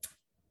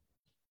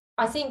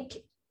 I think,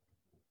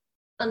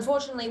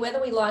 unfortunately,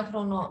 whether we like it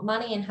or not,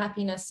 money and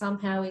happiness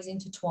somehow is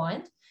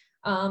intertwined.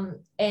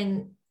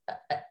 And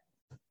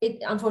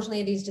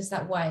unfortunately, it is just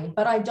that way.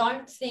 But I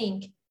don't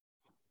think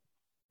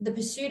the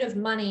pursuit of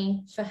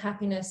money for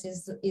happiness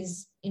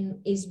is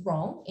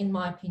wrong, in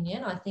my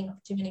opinion. I think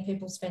too many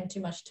people spend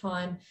too much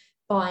time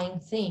buying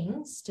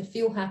things to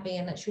feel happy,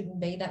 and that shouldn't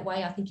be that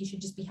way. I think you should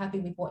just be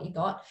happy with what you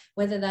got,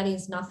 whether that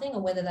is nothing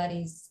or whether that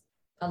is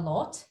a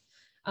lot.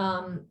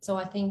 So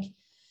I think,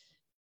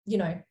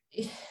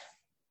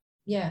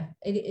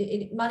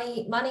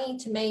 money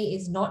to me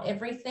is not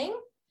everything.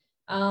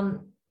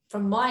 From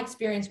my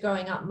experience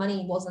growing up,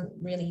 money wasn't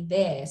really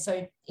there.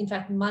 So in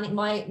fact,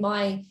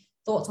 my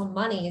thoughts on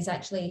money is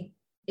actually,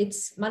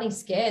 money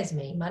scares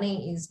me.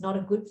 Money is not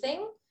a good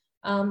thing.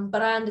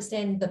 But I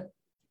understand the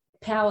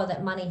power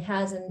that money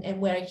has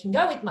and where you can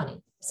go with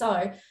money.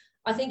 So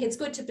I think it's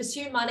good to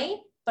pursue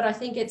money, but I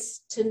think it's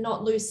to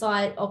not lose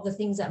sight of the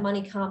things that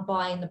money can't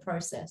buy in the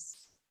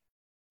process.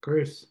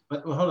 Chris.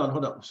 But hold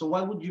on. So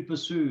why would you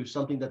pursue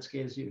something that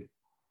scares you?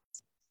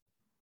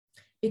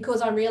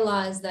 Because I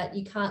realize that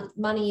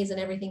money isn't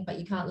everything, but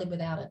you can't live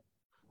without it.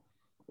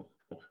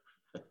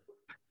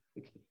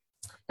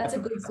 That's a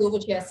good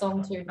Silverchair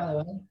song too, by the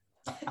way.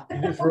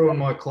 You just ruined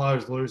my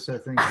clothes, Lou, so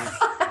thank you.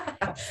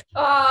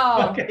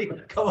 Oh. Okay,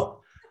 come on.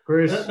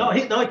 Chris. No,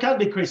 it can't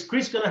be Chris.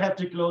 Chris going to have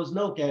to close.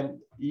 No,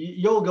 Cam,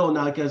 you'll go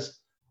now because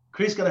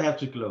Chris going to have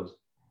to close.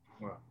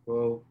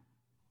 Well,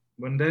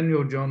 when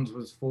Daniel Johns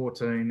was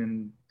 14,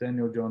 and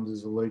Daniel Johns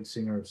is the lead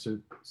singer of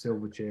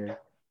Silverchair.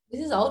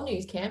 This is old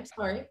news, Cam.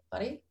 Sorry,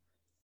 buddy.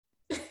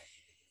 He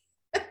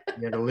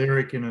had a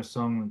lyric in a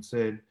song that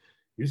said,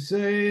 "You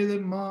say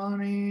that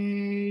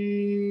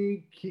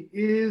money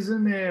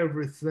isn't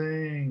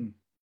everything,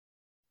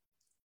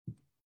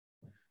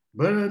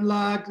 but I'd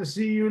like to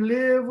see you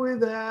live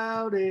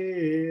without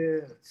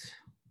it.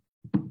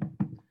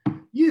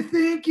 You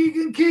think you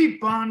can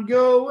keep on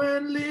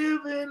going,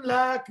 living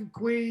like a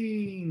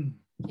queen.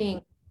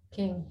 King.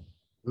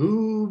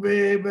 Ooh,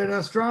 babe, but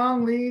I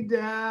strongly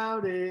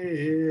doubt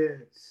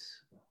it."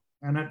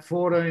 And at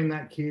 14,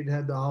 that kid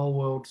had the whole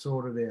world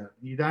sorted out.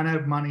 You don't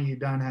have money, you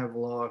don't have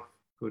life.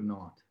 Good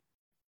night.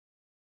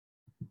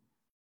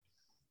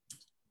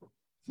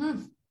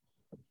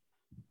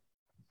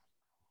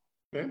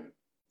 Yeah.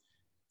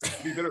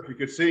 It'd be better if we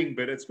could sing,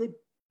 but it's good.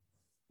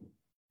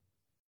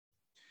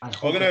 I'm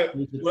gonna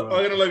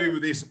leave you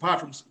with this.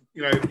 Apart from,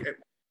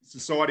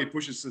 society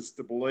pushes us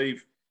to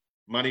believe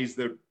money's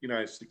the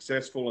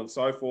successful and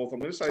so forth. I'm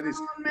going to say this.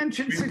 Someone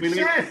mentioned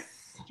success.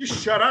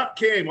 Just shut up,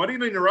 Cam. I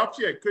didn't interrupt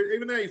you,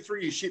 even though you threw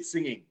your shit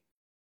singing.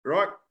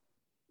 Right?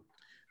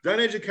 Don't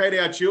educate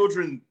our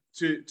children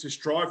to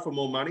strive for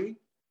more money.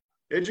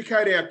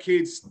 Educate our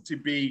kids to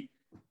be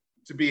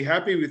to be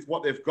happy with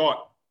what they've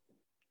got,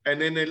 and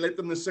then they let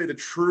them to see the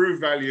true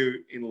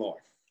value in life.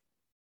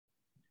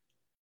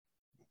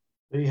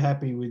 Be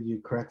happy with your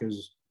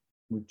crackers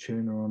with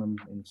tuna on them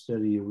instead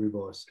of your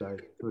ribeye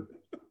steak.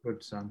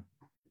 Good son.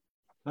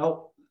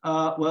 Well,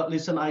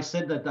 listen, I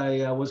said that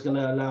I was going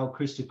to allow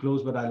Chris to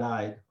close, but I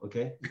lied,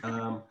 okay?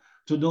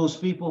 To those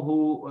people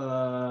who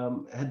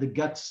had the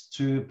guts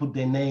to put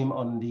their name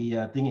on the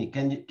thingy,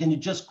 can you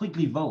just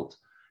quickly vote?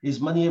 Is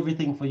money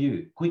everything for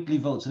you? Quickly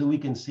vote so that we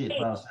can see it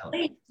for ourselves.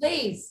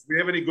 Please. Do we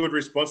have any good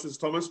responses,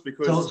 Thomas?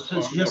 Because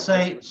So just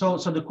say, so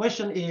the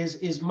question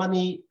is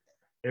money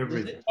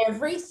Everything.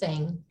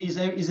 Everything. Is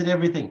it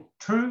everything?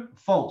 True,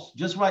 false?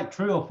 Just write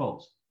true or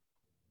false.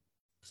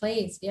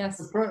 Please, yes.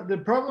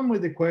 The problem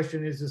with the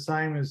question is the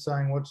same as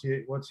saying what's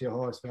your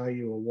highest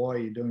value or why are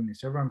you doing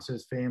this. Everyone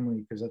says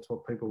family because that's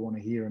what people want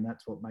to hear and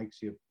that's what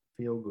makes you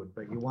feel good.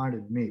 But you won't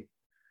admit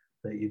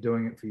that you're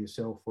doing it for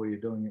yourself or you're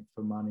doing it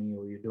for money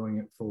or you're doing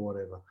it for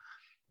whatever.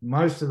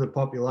 Most of the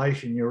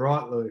population, you're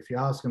right, Lou, if you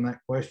ask them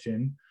that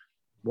question,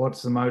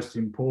 what's the most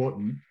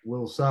important,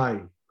 will say,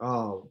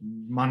 oh,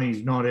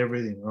 money's not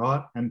everything,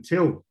 right?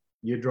 Until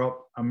you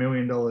drop $1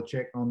 million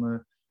check on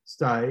the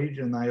stage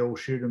and they all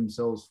shoot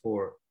themselves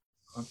for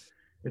it.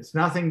 It's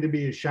nothing to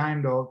be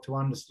ashamed of to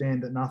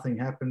understand that nothing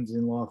happens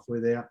in life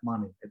without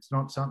money. It's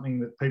not something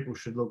that people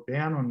should look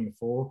down on you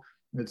for.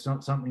 It's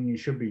not something you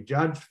should be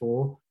judged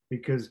for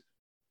because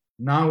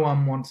no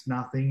one wants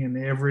nothing and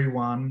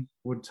everyone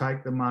would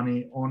take the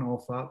money on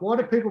offer. Why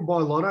do people buy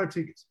lotto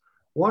tickets?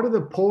 Why do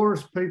the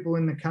poorest people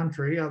in the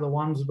country are the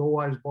ones that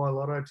always buy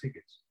lotto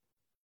tickets?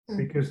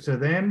 Because to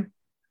them,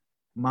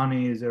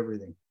 money is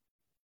everything.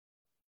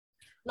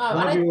 No,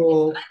 I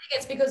don't think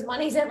it's because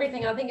money's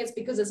everything. I think it's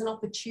because it's an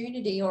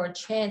opportunity or a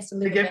chance to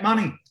live. They get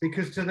money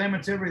because to them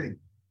it's everything.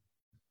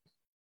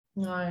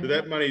 No. So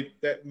that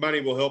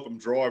money will help them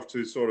drive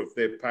to sort of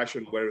their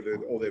passion,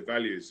 or their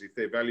values. If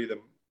they value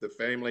the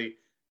family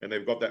and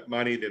they've got that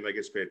money, then they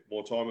get spend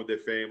more time with their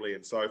family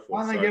and so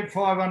forth. I only get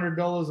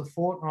 $500 a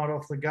fortnight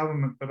off the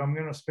government, but I'm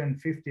going to spend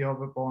 50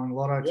 of it buying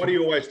lotto. Why do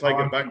you always take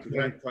it back to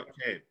that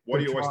camp? Why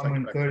do you always take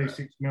it back to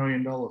that? $36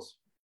 million.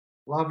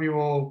 Love you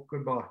all.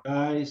 Goodbye.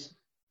 Guys.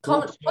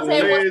 Was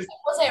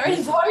there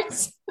any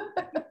votes?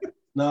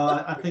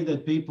 No, I think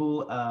that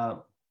people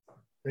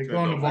they're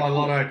going to buy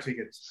lotto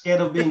tickets. Scared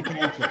of being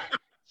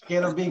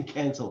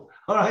cancelled.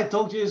 All right,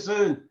 talk to you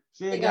soon.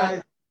 See you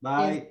guys.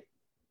 Bye. Yes.